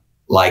fishermen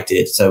liked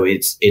it. So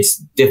it's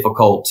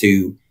difficult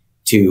to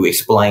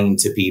explain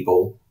to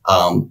people,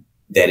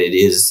 that it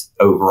is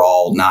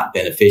overall not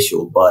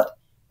beneficial, but,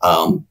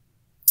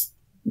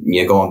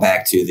 going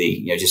back to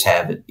the, just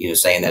have it,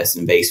 saying that it's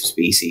an invasive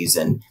species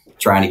and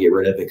trying to get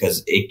rid of it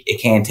because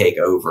it can take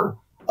over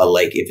a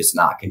lake if it's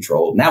not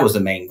controlled. And that was the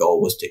main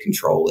goal, was to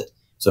control it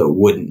so it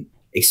wouldn't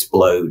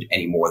explode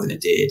any more than it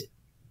did.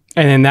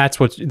 And then that's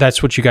what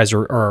you guys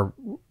are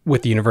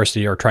with the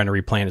university are trying to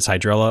replant as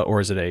hydrilla, or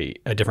is it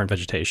a different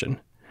vegetation?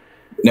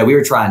 No, we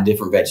were trying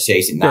different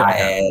vegetation.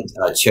 Naiad,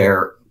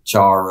 chara,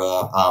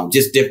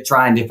 just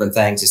trying different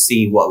things to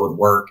see what would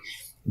work,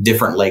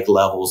 different lake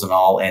levels and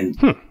all, and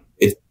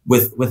it's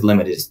with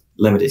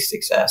limited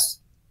success.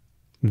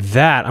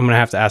 That I'm going to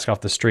have to ask off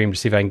the stream to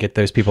see if I can get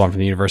those people on from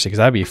the university, because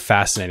that'd be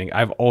fascinating.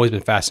 I've always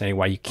been fascinated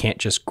why you can't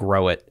just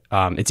grow it.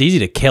 It's easy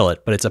to kill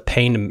it, but it's a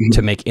pain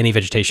to make any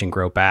vegetation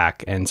grow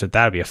back. And so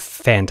that'd be a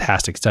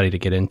fantastic study to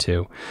get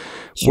into.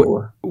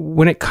 Sure.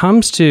 When it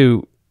comes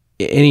to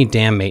any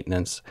dam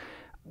maintenance,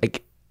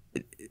 like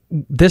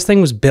this thing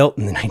was built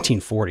in the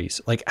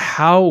 1940s. Like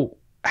how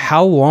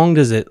long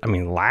does it,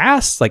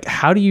 last? Like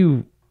how do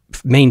you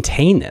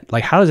maintain it?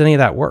 Like how does any of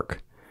that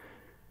work?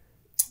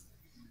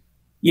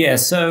 Yeah,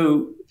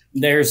 so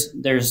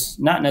there's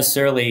not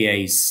necessarily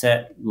a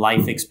set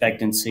life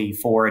expectancy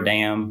for a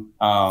dam,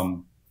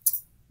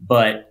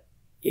 but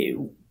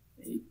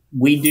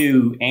we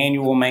do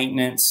annual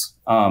maintenance,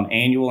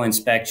 annual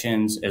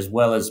inspections, as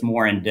well as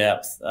more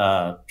in-depth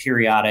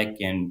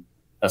periodic and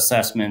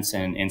assessments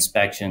and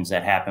inspections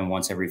that happen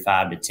once every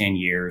 5 to 10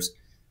 years.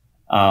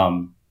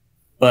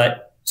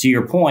 But to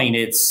your point,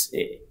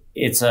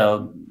 it's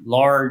a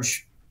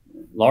large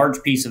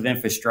piece of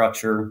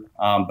infrastructure,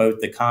 both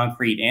the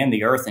concrete and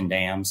the earthen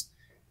dams,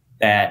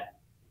 that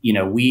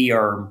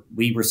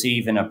we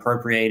receive an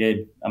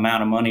appropriated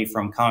amount of money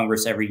from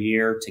Congress every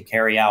year to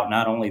carry out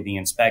not only the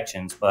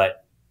inspections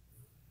but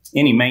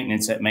any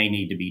maintenance that may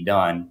need to be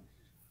done,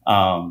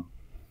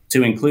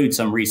 to include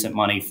some recent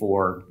money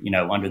for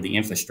under the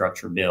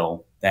infrastructure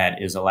bill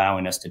that is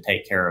allowing us to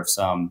take care of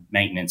some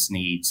maintenance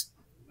needs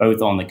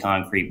both on the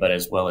concrete but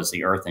as well as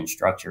the earthen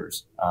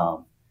structures.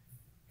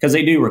 Because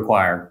they do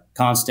require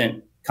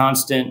constant,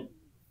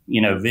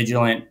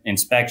 vigilant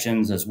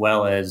inspections as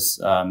well as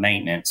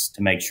maintenance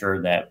to make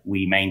sure that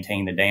we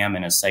maintain the dam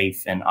in a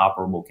safe and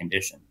operable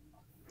condition.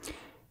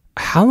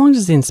 How long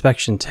does the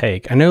inspection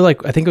take? I know, I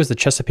think it was the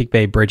Chesapeake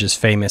Bay Bridge is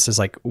famous as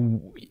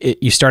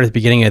you start at the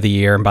beginning of the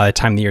year, and by the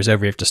time the year's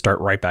over, you have to start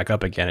right back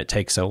up again. It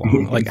takes so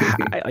long.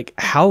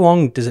 How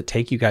long does it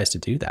take you guys to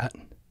do that?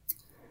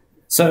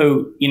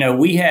 So,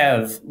 we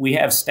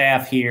have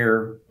staff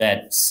here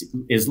that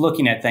is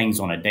looking at things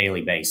on a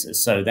daily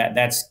basis. So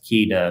that's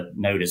key to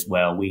note as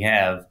well. We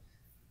have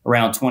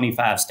around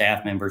 25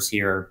 staff members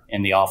here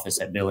in the office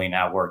that Billy and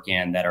I work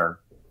in that are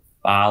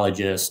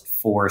biologists,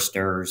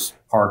 foresters,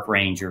 park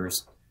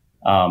rangers.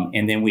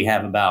 And then we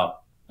have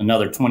about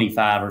another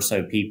 25 or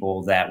so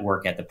people that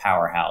work at the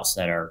powerhouse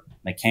that are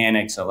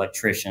mechanics,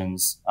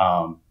 electricians,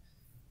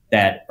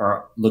 that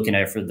are looking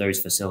at for those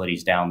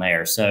facilities down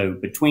there. So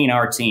between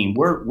our team,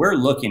 we're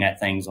looking at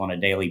things on a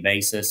daily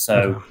basis.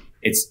 So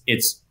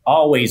it's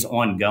always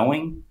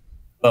ongoing.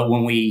 But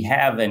when we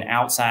have an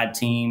outside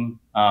team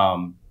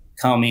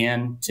come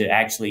in to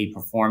actually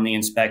perform the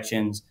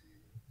inspections,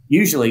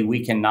 usually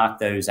we can knock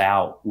those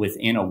out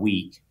within a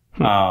week.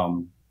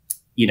 That's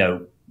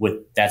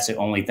the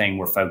only thing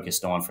we're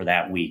focused on for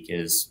that week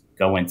is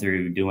going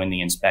through, doing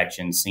the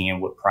inspections, seeing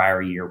what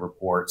prior year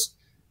reports.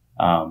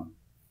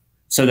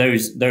 So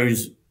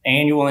those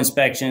annual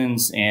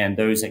inspections and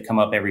those that come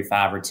up every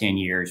 5 or 10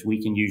 years,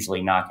 we can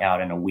usually knock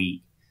out in a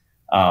week.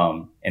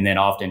 And then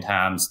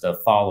oftentimes the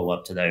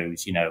follow-up to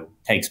those,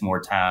 takes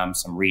more time,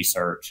 some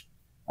research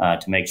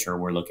to make sure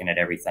we're looking at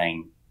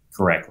everything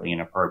correctly and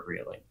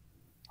appropriately.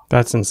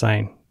 That's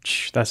insane.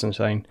 That's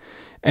insane.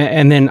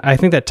 And then I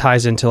think that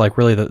ties into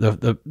really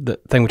the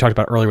thing we talked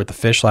about earlier with the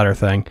fish ladder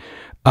thing.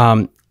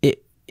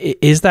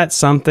 Is that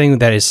something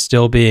that is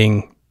still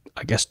being,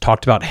 I guess,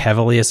 talked about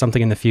heavily as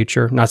something in the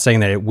future? Not saying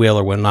that it will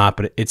or will not,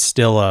 but it's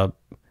still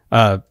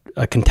a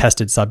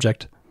contested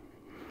subject.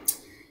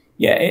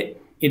 Yeah,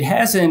 it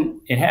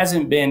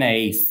hasn't been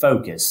a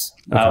focus.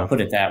 Okay. I'll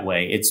put it that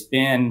way. It's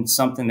been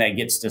something that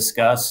gets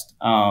discussed.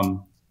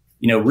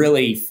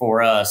 Really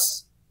for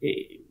us,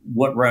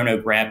 what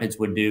Roanoke Rapids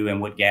would do and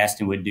what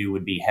Gaston would do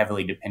would be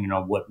heavily dependent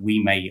on what we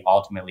may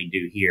ultimately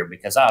do here.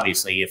 Because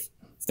obviously, if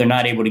they're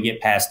not able to get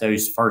past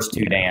those first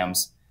two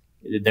dams,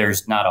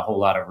 there's not a whole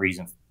lot of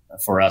reason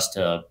for us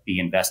to be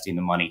investing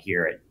the money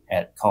here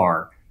at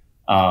Kerr.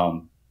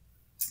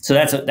 So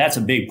that's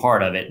a big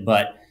part of it.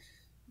 But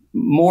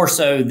more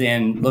so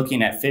than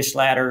looking at fish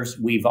ladders,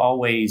 we've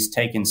always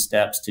taken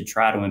steps to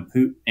try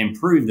to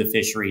improve the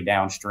fishery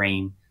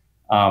downstream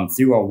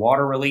through our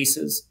water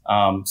releases.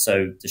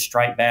 So the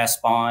striped bass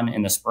spawn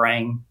in the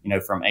spring,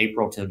 from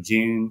April to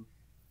June,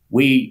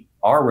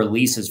 our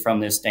releases from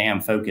this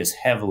dam focus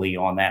heavily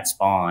on that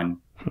spawn,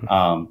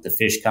 the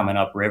fish coming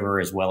upriver,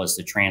 as well as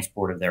the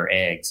transport of their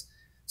eggs.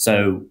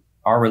 So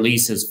our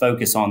releases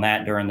focus on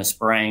that during the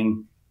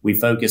spring. We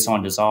focus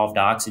on dissolved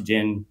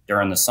oxygen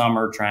during the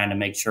summer, trying to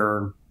make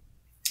sure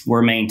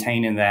we're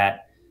maintaining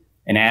that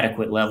an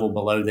adequate level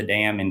below the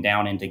dam and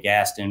down into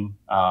Gaston.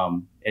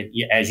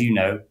 As you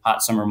know,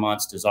 hot summer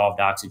months, dissolved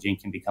oxygen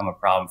can become a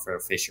problem for a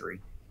fishery.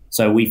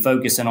 So we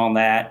focusing on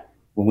that.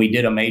 When we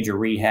did a major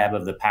rehab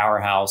of the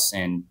powerhouse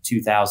in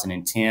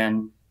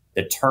 2010,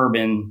 the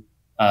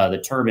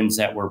turbines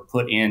that were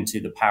put into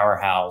the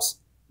powerhouse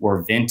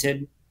were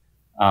vented.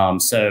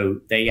 So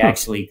they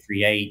actually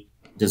create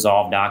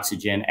dissolved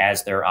oxygen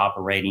as they're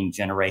operating,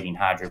 generating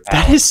hydropower.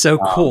 That is so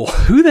cool.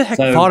 Who the heck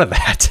thought of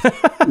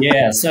that?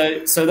 Yeah.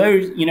 So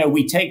those,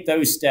 we take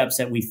those steps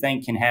that we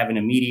think can have an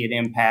immediate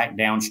impact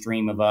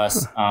downstream of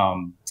us,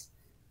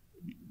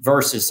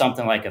 versus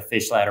something like a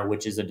fish ladder,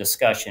 which is a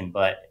discussion,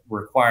 but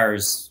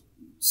requires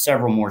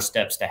several more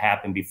steps to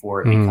happen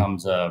before it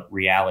becomes a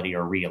reality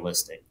or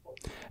realistic.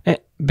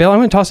 Bill, I'm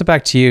going to toss it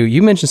back to you.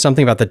 You mentioned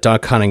something about the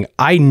duck hunting.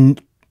 I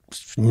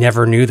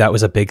never knew that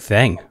was a big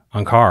thing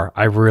on Kerr.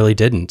 I really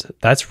didn't.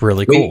 That's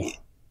really cool.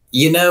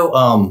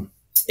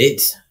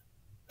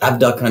 I've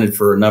duck hunted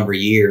for a number of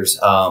years.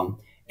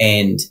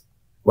 And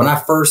when I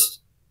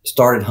first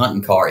started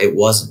hunting Kerr, it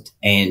wasn't.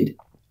 And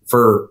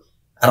for,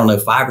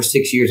 5 or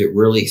 6 years, it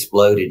really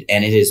exploded,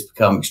 and it has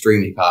become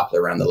extremely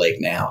popular around the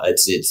lake now.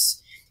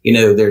 There's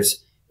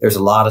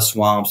a lot of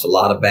swamps, a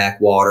lot of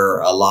backwater,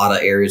 a lot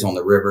of areas on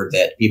the river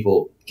that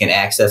people can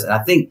access. And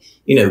I think,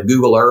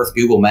 Google Earth,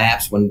 Google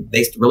Maps, when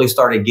they really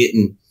started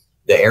getting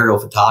the aerial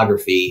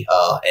photography,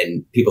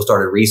 and people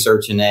started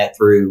researching that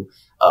through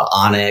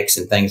Onyx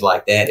and things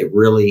like that, it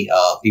really,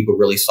 people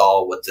really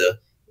saw what the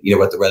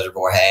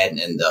reservoir had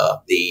and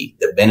the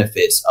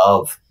benefits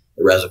of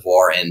the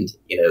reservoir, and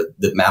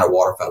the amount of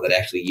waterfowl that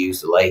actually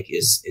use the lake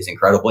is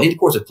incredible. And of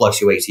course, it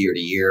fluctuates year to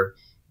year,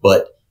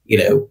 but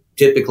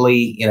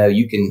typically,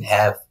 you can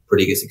have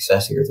pretty good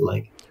success here at the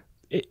lake.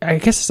 I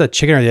guess it's a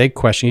chicken or the egg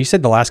question. You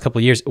said the last couple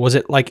of years, was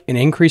it like an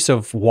increase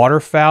of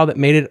waterfowl that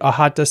made it a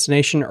hot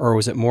destination, or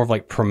was it more of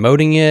like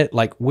promoting it?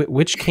 Like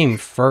which came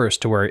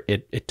first to where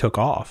it took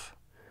off?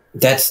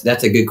 That's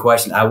a good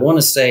question. I want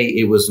to say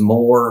it was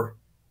more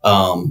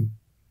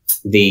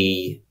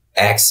the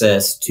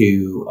access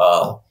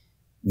to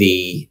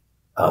the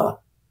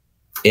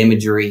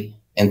imagery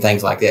and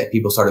things like that.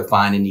 People started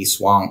finding these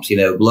swamps.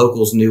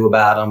 Locals knew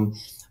about them,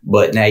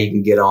 but now you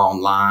can get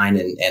online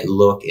and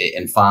look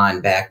and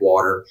find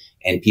backwater,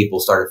 and people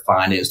started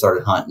finding it,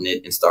 started hunting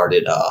it, and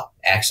started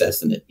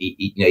accessing it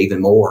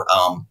even more.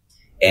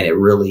 And it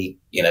really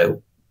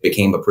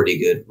became a pretty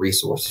good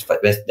resource,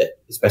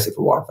 especially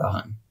for waterfowl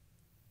hunting.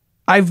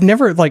 I've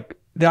never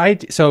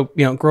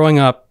growing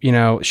up,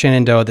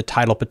 Shenandoah, the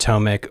tidal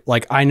Potomac,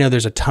 I know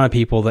there's a ton of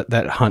people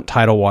that hunt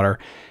tidal water.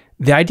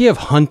 The idea of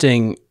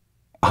hunting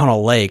on a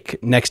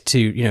lake next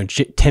to,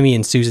 Timmy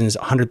and Susan's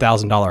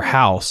 $100,000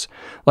 house,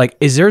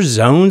 is there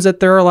zones that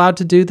they're allowed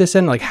to do this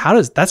in?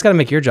 That's got to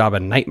make your job a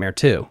nightmare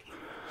too.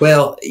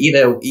 Well,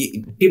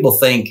 people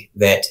think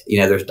that,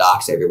 there's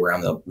docks everywhere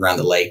around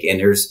the lake, and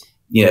there's,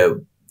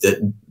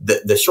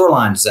 the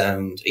shoreline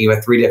zones. You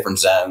have 3 different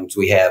zones.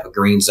 We have a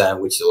green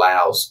zone, which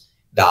allows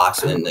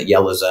docks, and then the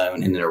yellow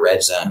zone, and then a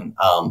red zone,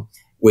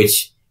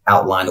 which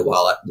outline the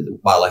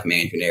wildlife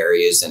management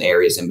areas and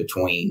areas in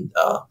between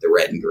the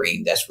red and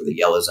green. That's where the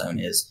yellow zone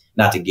is.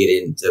 Not to get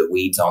into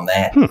weeds on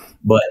that,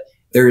 but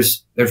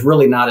there's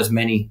really not as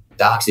many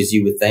docks as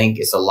you would think.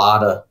 It's a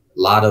lot of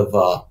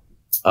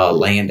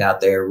land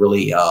out there,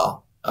 really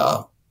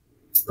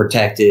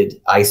protected,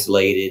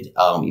 isolated.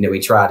 We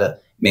try to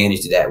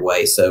manage it that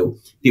way so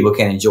people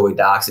can enjoy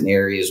docks in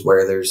areas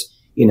where there's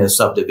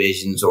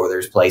subdivisions, or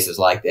there's places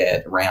like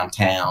that around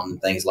town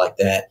and things like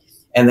that.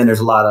 And then there's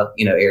a lot of,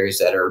 areas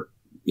that are,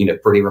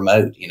 pretty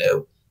remote,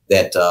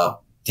 that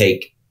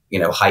take,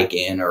 hike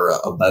in or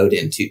a boat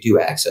in to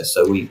access.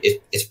 So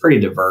it's pretty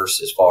diverse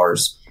as far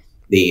as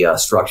the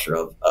structure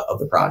of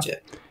the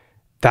project.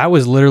 That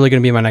was literally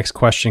going to be my next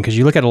question, because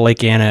you look at a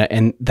Lake Anna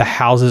and the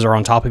houses are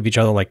on top of each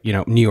other, like,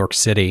 New York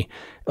City.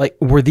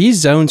 Were these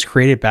zones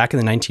created back in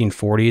the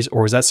 1940s,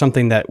 or was that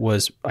something that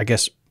was, I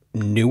guess,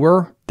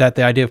 newer, that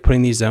the idea of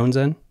putting these zones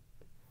in?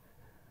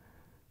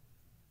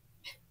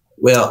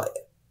 Well,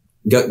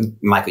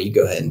 Michael, you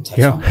go ahead and touch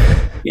on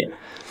it.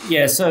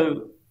 Yeah.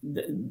 So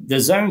the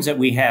zones that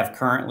we have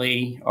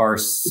currently are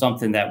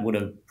something that would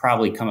have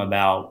probably come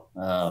about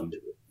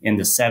in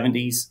the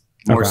 70s,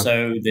 more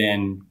so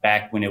than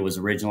back when it was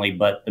originally.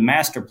 But our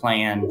master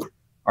plan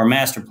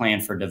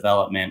for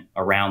development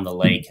around the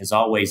lake has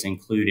always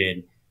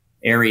included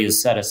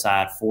areas set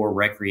aside for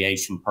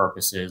recreation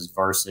purposes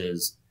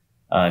versus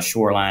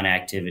shoreline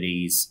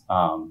activities.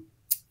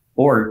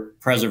 or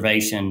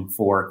preservation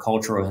for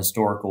cultural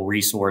historical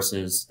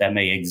resources that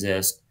may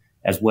exist,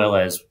 as well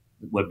as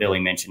what Billy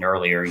mentioned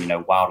earlier,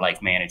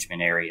 wildlife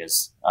management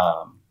areas,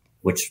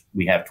 which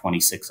we have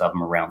 26 of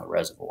them around the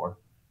reservoir.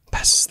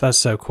 That's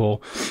so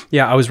cool.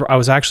 Yeah, I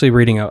was actually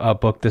reading a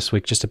book this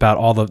week just about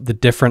all the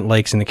different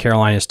lakes in the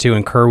Carolinas too,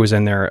 and Kerr was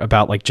in there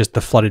about like just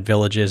the flooded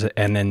villages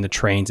and then the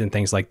trains and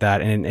things like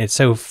that. And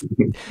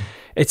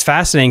it's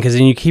fascinating because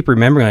then you keep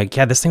remembering like,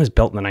 yeah, this thing was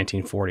built in the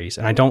 1940s,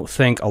 and I don't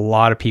think a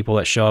lot of people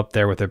that show up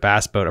there with their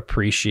bass boat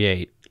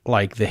appreciate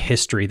like the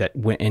history that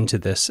went into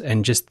this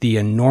and just the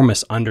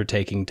enormous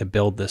undertaking to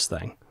build this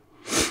thing.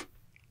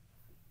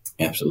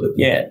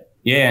 Absolutely. Yeah.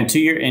 And to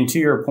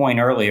your point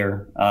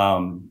earlier,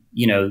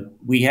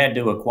 we had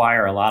to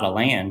acquire a lot of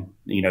land,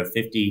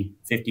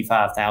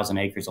 55,000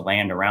 acres of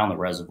land around the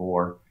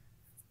reservoir,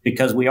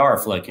 because we are a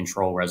flood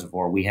control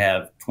reservoir. We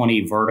have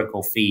 20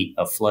 vertical feet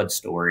of flood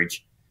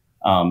storage.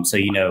 So,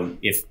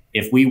 if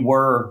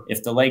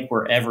the lake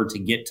were ever to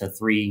get to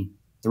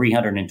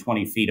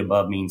 320 feet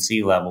above mean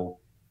sea level,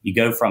 you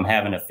go from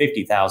having a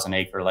 50,000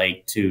 acre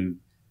lake to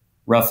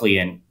roughly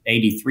an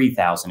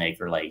 83,000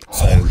 acre lake.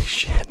 So,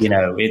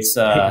 it's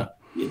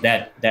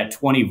that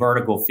 20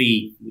 vertical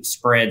feet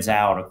spreads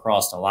out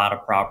across a lot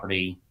of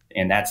property.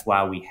 And that's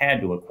why we had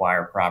to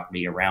acquire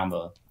property around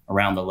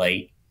the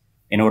lake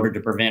in order to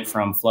prevent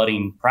from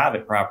flooding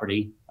private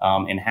property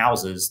and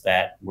houses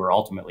that we're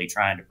ultimately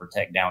trying to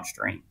protect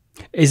downstream.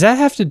 Does that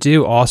have to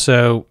do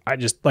also,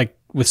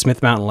 with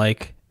Smith Mountain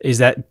Lake? Is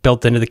that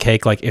built into the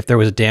cake? Like if there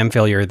was a dam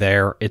failure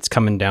there, it's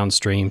coming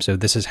downstream. So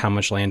this is how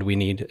much land we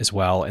need as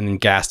well. And then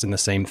Gaston, the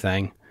same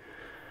thing.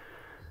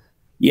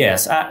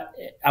 Yes. I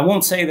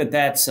won't say that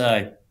that's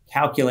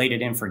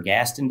calculated in for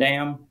Gaston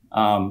Dam,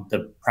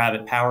 the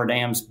private power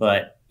dams,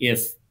 but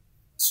if,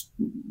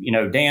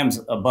 dams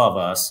above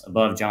us,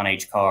 above John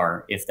H.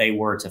 Carr, if they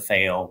were to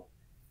fail,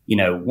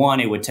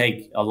 one, it would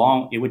take a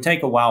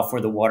while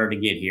for the water to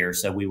get here.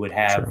 So we would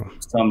have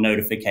some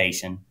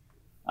notification.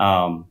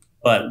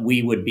 But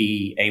we would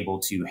be able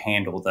to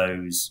handle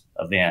those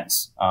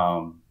events,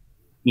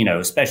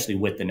 especially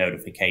with the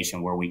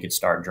notification where we could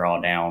start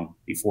drawdown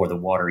before the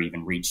water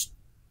even reached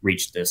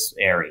this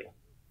area.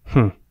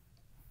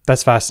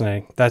 That's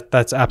fascinating.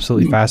 That's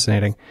absolutely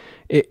fascinating.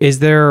 Is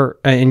there,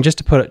 and just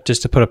to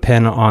put a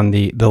pin on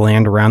the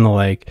land around the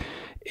lake,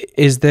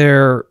 is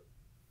there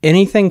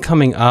anything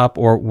coming up,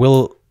 or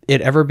will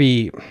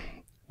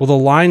the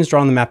lines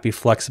drawn on the map be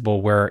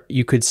flexible where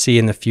you could see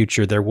in the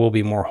future there will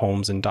be more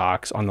homes and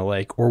docks on the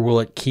lake, or will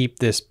it keep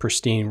this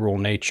pristine rural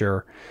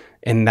nature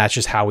and that's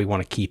just how we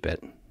want to keep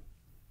it?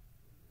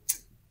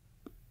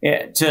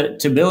 Yeah,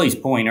 to Billy's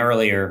point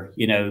earlier,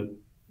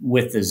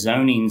 with the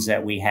zonings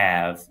that we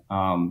have,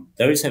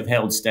 those have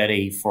held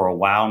steady for a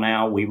while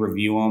now. We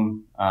review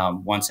them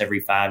once every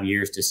 5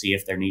 years to see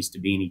if there needs to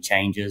be any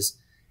changes.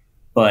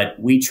 But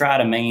we try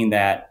to maintain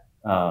that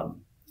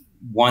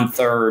one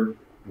third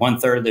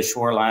of the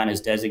shoreline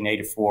is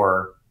designated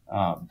for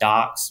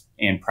docks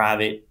and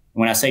private.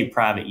 When I say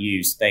private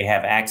use, they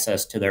have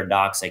access to their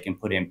docks. They can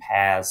put in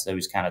paths,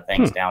 those kind of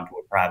things down to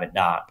a private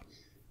dock.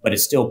 But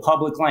it's still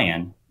public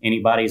land.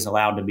 Anybody's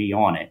allowed to be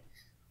on it.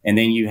 And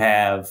then you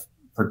have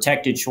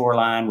protected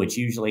shoreline, which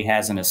usually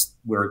has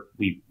we're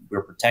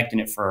protecting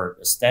it for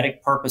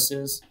aesthetic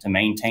purposes to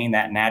maintain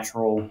that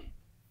natural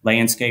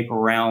landscape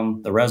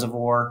around the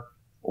reservoir,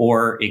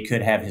 or it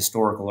could have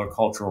historical or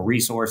cultural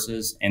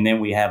resources. And then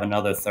we have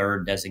another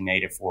third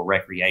designated for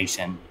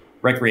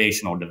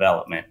recreational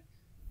development,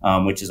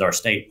 which is our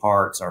state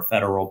parks, our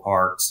federal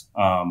parks,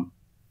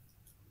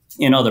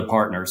 and other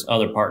partners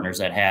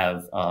that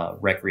have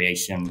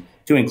recreation,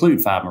 to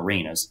include 5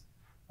 marinas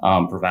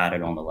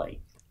provided on the lake.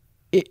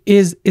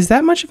 Is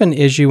that much of an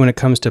issue when it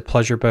comes to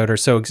pleasure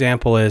boaters? So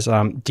example is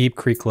Deep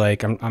Creek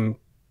Lake. I'm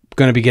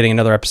going to be getting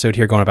another episode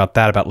here going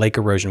about lake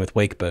erosion with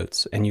wake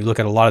boats. And you look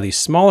at a lot of these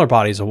smaller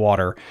bodies of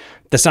water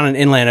that's not an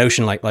inland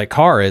ocean like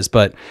Carr is,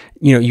 but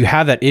you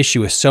have that issue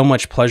with so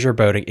much pleasure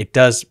boating.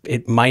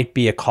 It might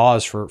be a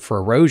cause for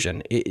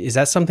erosion. Is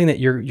that something that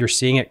you're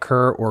seeing at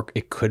Kerr, or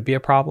it could be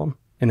a problem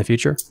in the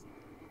future?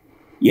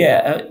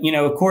 Yeah,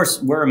 of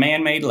course, we're a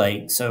man-made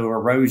lake, so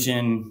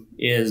erosion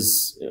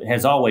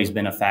has always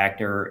been a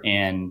factor.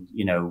 And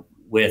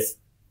with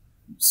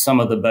some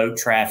of the boat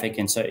traffic,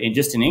 and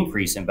just an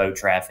increase in boat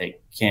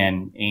traffic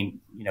can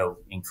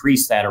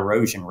increase that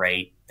erosion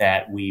rate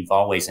that we've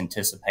always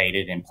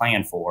anticipated and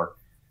planned for.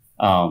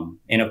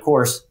 And of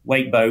course,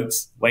 wake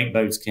boats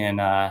can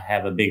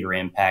have a bigger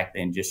impact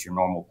than just your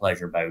normal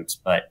pleasure boats.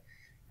 But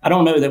I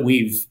don't know that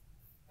we've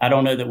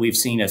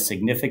seen a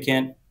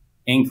significant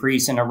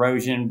increase in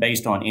erosion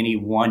based on any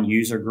one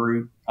user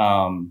group.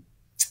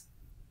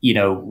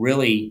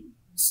 Really,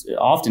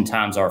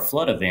 oftentimes our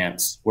flood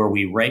events where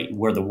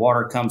where the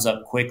water comes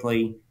up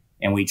quickly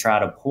and we try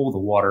to pull the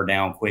water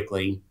down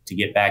quickly to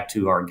get back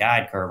to our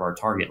guide curve, our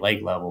target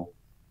lake level,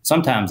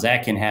 sometimes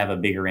that can have a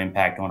bigger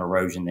impact on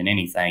erosion than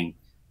anything,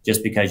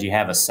 just because you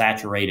have a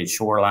saturated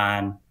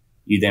shoreline.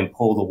 You then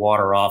pull the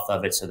water off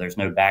of it so there's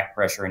no back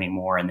pressure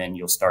anymore, and then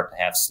you'll start to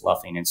have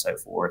sloughing and so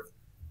forth.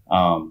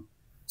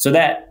 So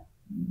that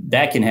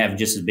that can have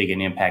just as big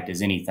an impact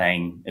as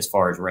anything as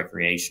far as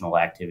recreational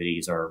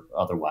activities or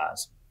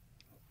otherwise.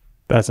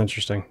 That's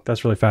interesting.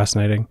 That's really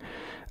fascinating.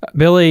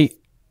 Billy,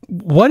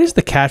 what is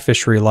the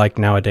catfishery like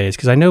nowadays?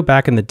 Because I know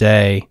back in the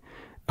day,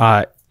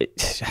 how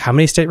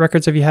many state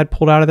records have you had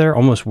pulled out of there?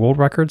 Almost world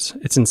records?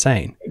 It's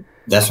insane.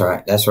 That's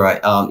right. That's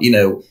right.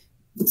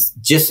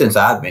 Just since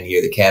I've been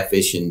here, the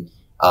catfishing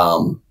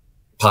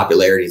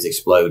popularity has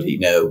exploded.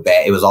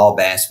 It was all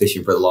bass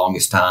fishing for the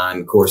longest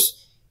time. Of course,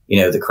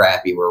 the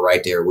crappie were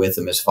right there with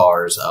them as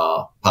far as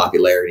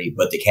popularity,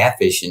 but the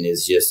catfishing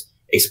is just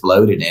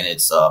exploded, and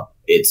it's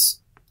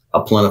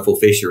a plentiful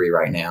fishery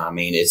right now. I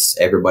mean,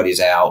 everybody's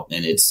out,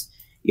 and it's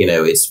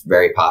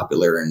very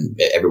popular, and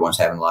everyone's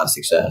having a lot of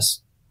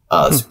success,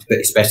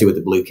 especially with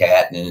the blue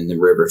cat and in the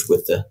rivers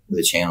with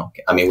the channel.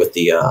 I mean, with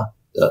the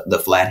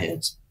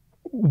flatheads.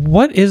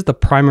 What is the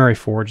primary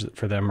forage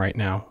for them right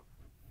now?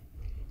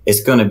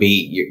 It's going to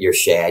be your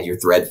shad, your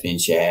threadfin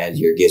shad,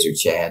 your gizzard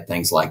shad,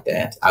 things like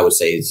that. I would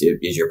say is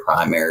your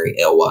primary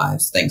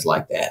alewives, things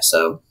like that.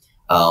 So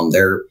and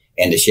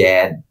the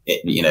shad,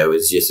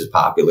 is just as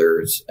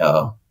popular as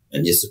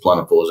and just as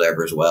plentiful as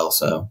ever as well.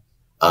 So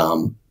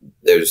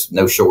there's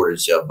no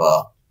shortage of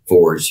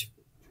forage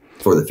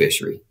for the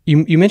fishery.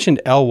 You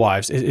mentioned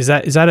alewives. Is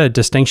that a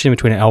distinction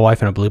between an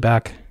alewife and a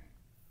blueback?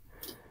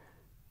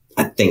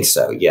 I think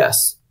so,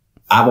 yes.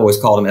 I've always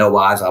called them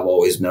alewives. I've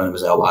always known them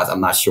as alewives.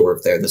 I'm not sure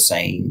if they're the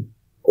same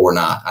or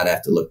not. I'd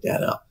have to look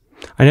that up.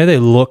 I know they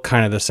look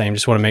kind of the same.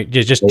 Just want to make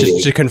just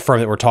to confirm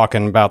that we're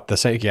talking about the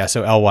same. Yeah,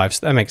 so alewives,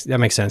 that makes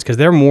sense, because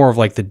they're more of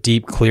like the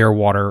deep, clear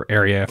water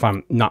area, if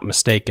I'm not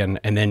mistaken.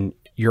 And then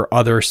your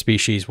other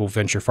species will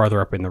venture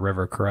farther up in the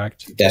river,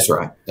 correct? That's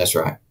right. That's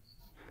right.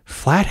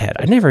 Flathead.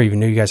 I never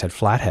even knew you guys had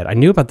flathead. I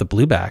knew about the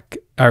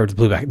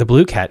the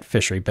blue cat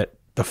fishery, but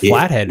the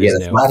flathead is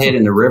new. The flathead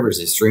in the river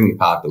is extremely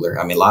popular.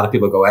 I mean, a lot of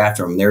people go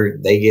after them.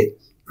 They get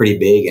pretty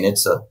big, and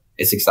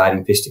it's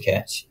exciting fish to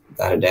catch,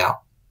 without a doubt.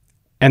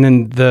 And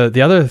then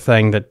the other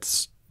thing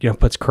that's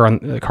puts Kerr on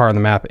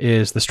the map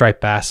is the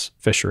striped bass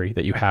fishery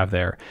that you have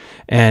there.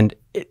 And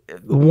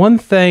one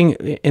thing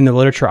in the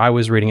literature I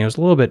was reading, it was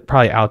a little bit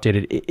probably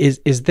outdated.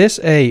 Is this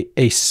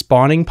a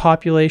spawning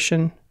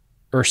population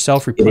or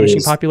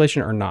self-replenishing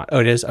population or not?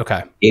 Oh, it is?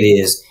 Okay. It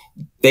is.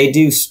 They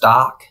do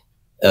stock.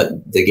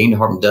 The game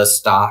department does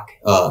stock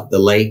the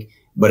lake,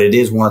 but it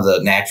is one of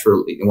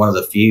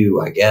the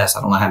few, I guess,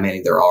 I don't know how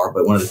many there are,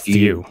 but one of the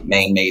few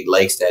man-made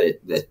lakes that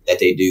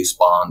they do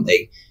spawn.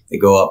 They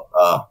go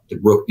up to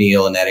Brook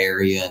Neal in that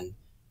area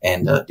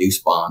and do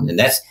spawn, and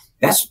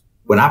that's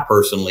when I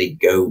personally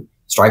go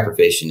striper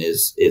fishing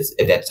is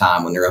at that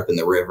time when they're up in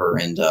the river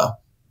and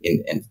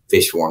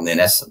fish for them. Then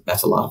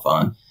that's a lot of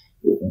fun.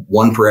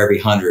 1 per every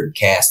 100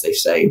 casts, they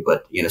say,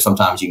 but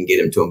sometimes you can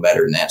get them to them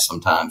better than that.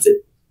 Sometimes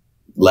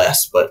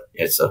less, but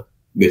it's a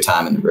good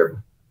time in the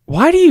river.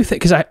 Why do you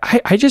think? Because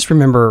I just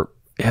remember,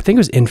 I think it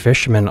was In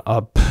Fisherman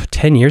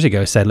 10 years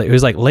ago said it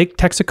was like Lake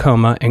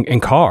Texacoma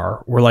and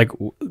Kerr were like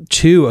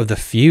 2 of the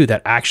few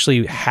that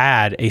actually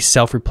had a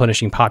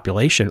self-replenishing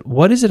population.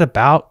 What is it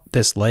about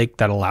this lake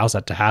that allows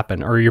that to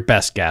happen, or your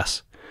best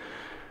guess?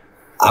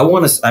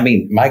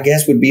 My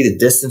guess would be the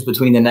distance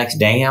between the next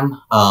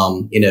dam,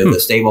 the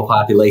stable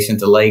population at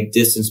the lake,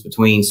 distance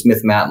between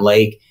Smith Mountain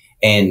Lake.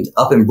 And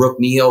up in Brook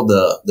Neal,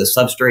 the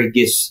substrate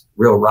gets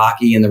real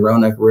rocky in the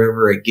Roanoke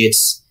River. It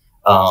gets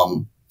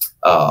to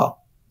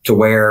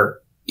where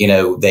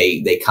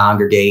they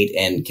congregate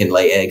and can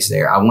lay eggs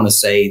there. I want to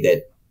say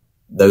that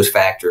those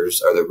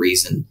factors are the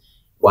reason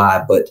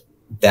why, but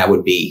that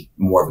would be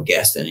more of a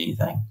guess than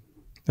anything.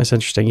 That's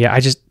interesting. Yeah,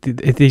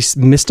 these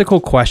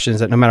mystical questions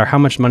that no matter how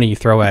much money you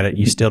throw at it,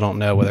 you still don't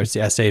know whether it's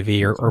the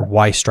SAV or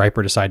why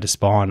striper decide to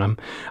spawn.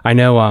 I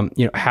know,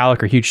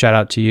 Halleck, a huge shout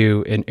out to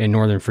you in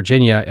Northern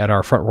Virginia at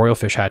our Front Royal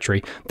Fish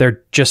Hatchery.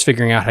 They're just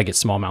figuring out how to get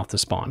smallmouth to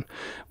spawn,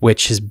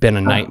 which has been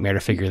a nightmare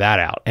to figure that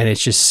out. And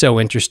it's just so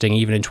interesting.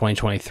 Even in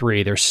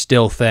 2023, there's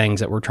still things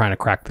that we're trying to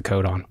crack the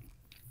code on.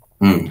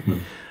 Mm-hmm.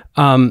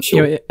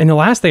 Sure. And the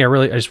last thing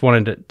I just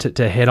wanted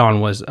to hit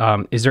on was,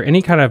 is there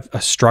any kind of a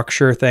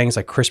structure things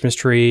like Christmas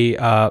tree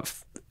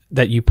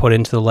that you put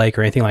into the lake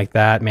or anything like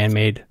that,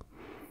 man-made?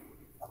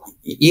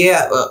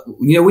 Yeah,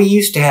 we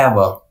used to have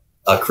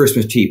a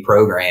Christmas tree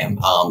program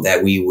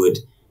that we would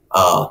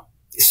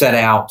set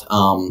out,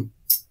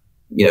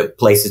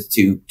 places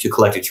to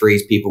collect the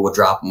trees. People would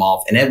drop them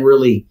off, and it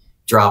really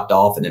dropped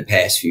off in the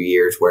past few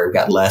years, where it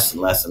got less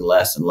and less and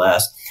less and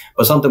less.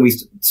 But something we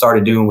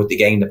started doing with the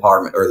game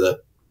department or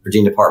the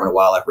Virginia Department of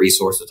Wildlife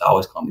Resources. I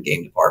always call them the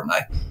game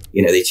department.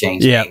 They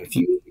changed the name a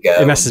few years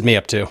ago. It messes me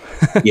up too.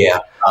 Yeah.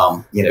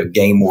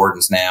 Game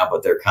wardens now,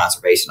 but they're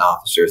conservation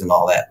officers and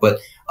all that. But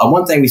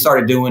one thing we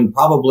started doing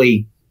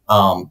probably,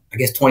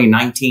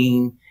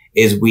 2019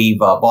 is we've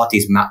bought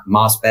these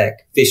MOSPEC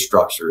fish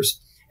structures,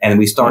 and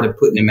we started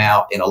putting them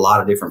out in a lot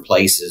of different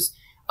places.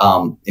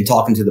 And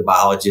talking to the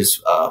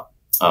biologists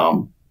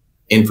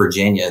in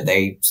Virginia,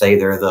 they say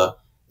they're the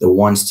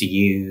ones to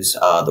use,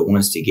 the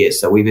ones to get.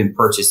 So we've been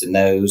purchasing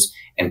those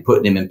and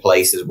putting them in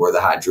places where the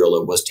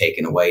hydrilla was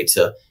taken away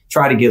to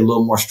try to get a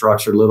little more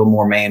structure, a little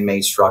more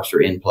man-made structure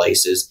in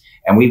places.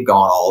 And we've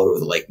gone all over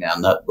the lake now,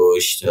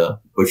 Nutbush to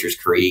Butcher's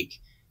Creek,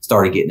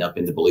 started getting up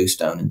into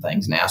Bluestone and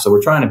things now. So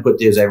we're trying to put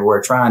those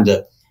everywhere, trying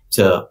to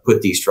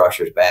put these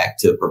structures back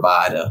to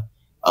provide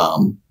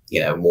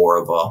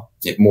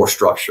more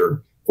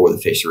structure for the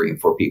fishery and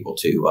for people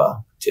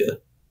to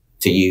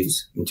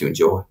use and to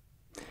enjoy.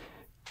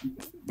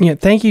 Yeah,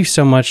 thank you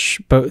so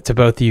much to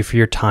both of you for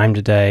your time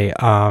today.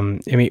 I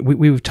mean,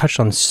 we've touched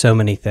on so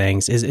many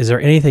things. Is there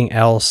anything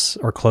else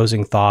or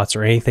closing thoughts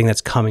or anything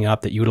that's coming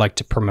up that you would like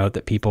to promote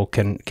that people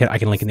I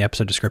can link in the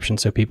episode description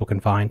so people can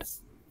find?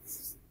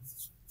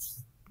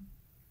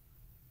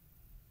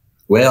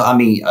 Well, I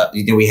mean,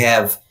 we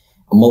have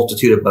a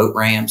multitude of boat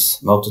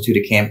ramps, multitude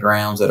of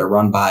campgrounds that are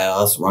run by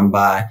us, run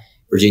by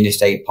Virginia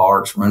State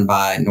Parks, run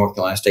by North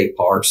Carolina State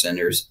Parks, and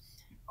there's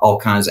all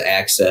kinds of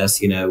access.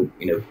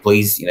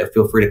 Please,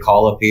 feel free to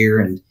call up here,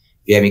 and if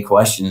you have any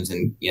questions,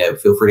 and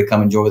feel free to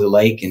come enjoy the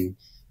lake, and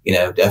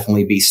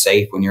definitely be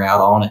safe when you're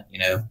out on it.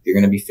 If you're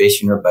going to be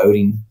fishing or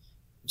boating,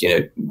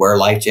 wear a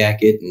life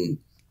jacket and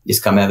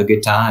just come have a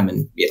good time.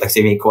 And like I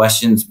say, any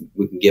questions,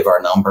 we can give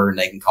our number, and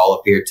they can call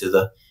up here to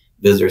the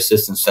Visitor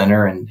Assistance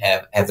Center and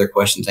have their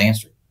questions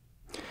answered.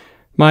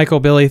 Michael,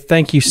 Billy,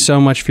 thank you so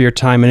much for your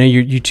time. I know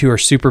you two are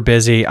super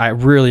busy. I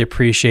really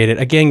appreciate it.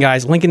 Again,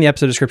 guys, link in the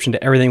episode description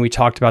to everything we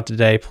talked about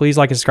today. Please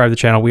like and subscribe to the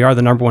channel. We are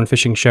the #1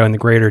 fishing show in the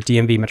greater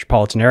DMV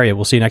metropolitan area.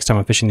 We'll see you next time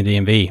on Fishing the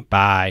DMV.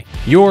 Bye.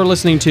 You're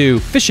listening to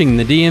Fishing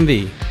the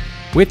DMV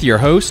with your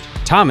host,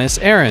 Thomas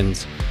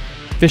Ahrens.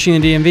 Fishing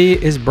the DMV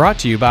is brought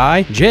to you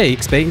by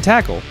Jake's Bait and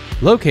Tackle,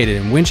 located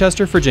in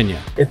Winchester, Virginia.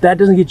 If that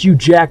doesn't get you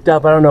jacked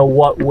up, I don't know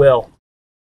what will.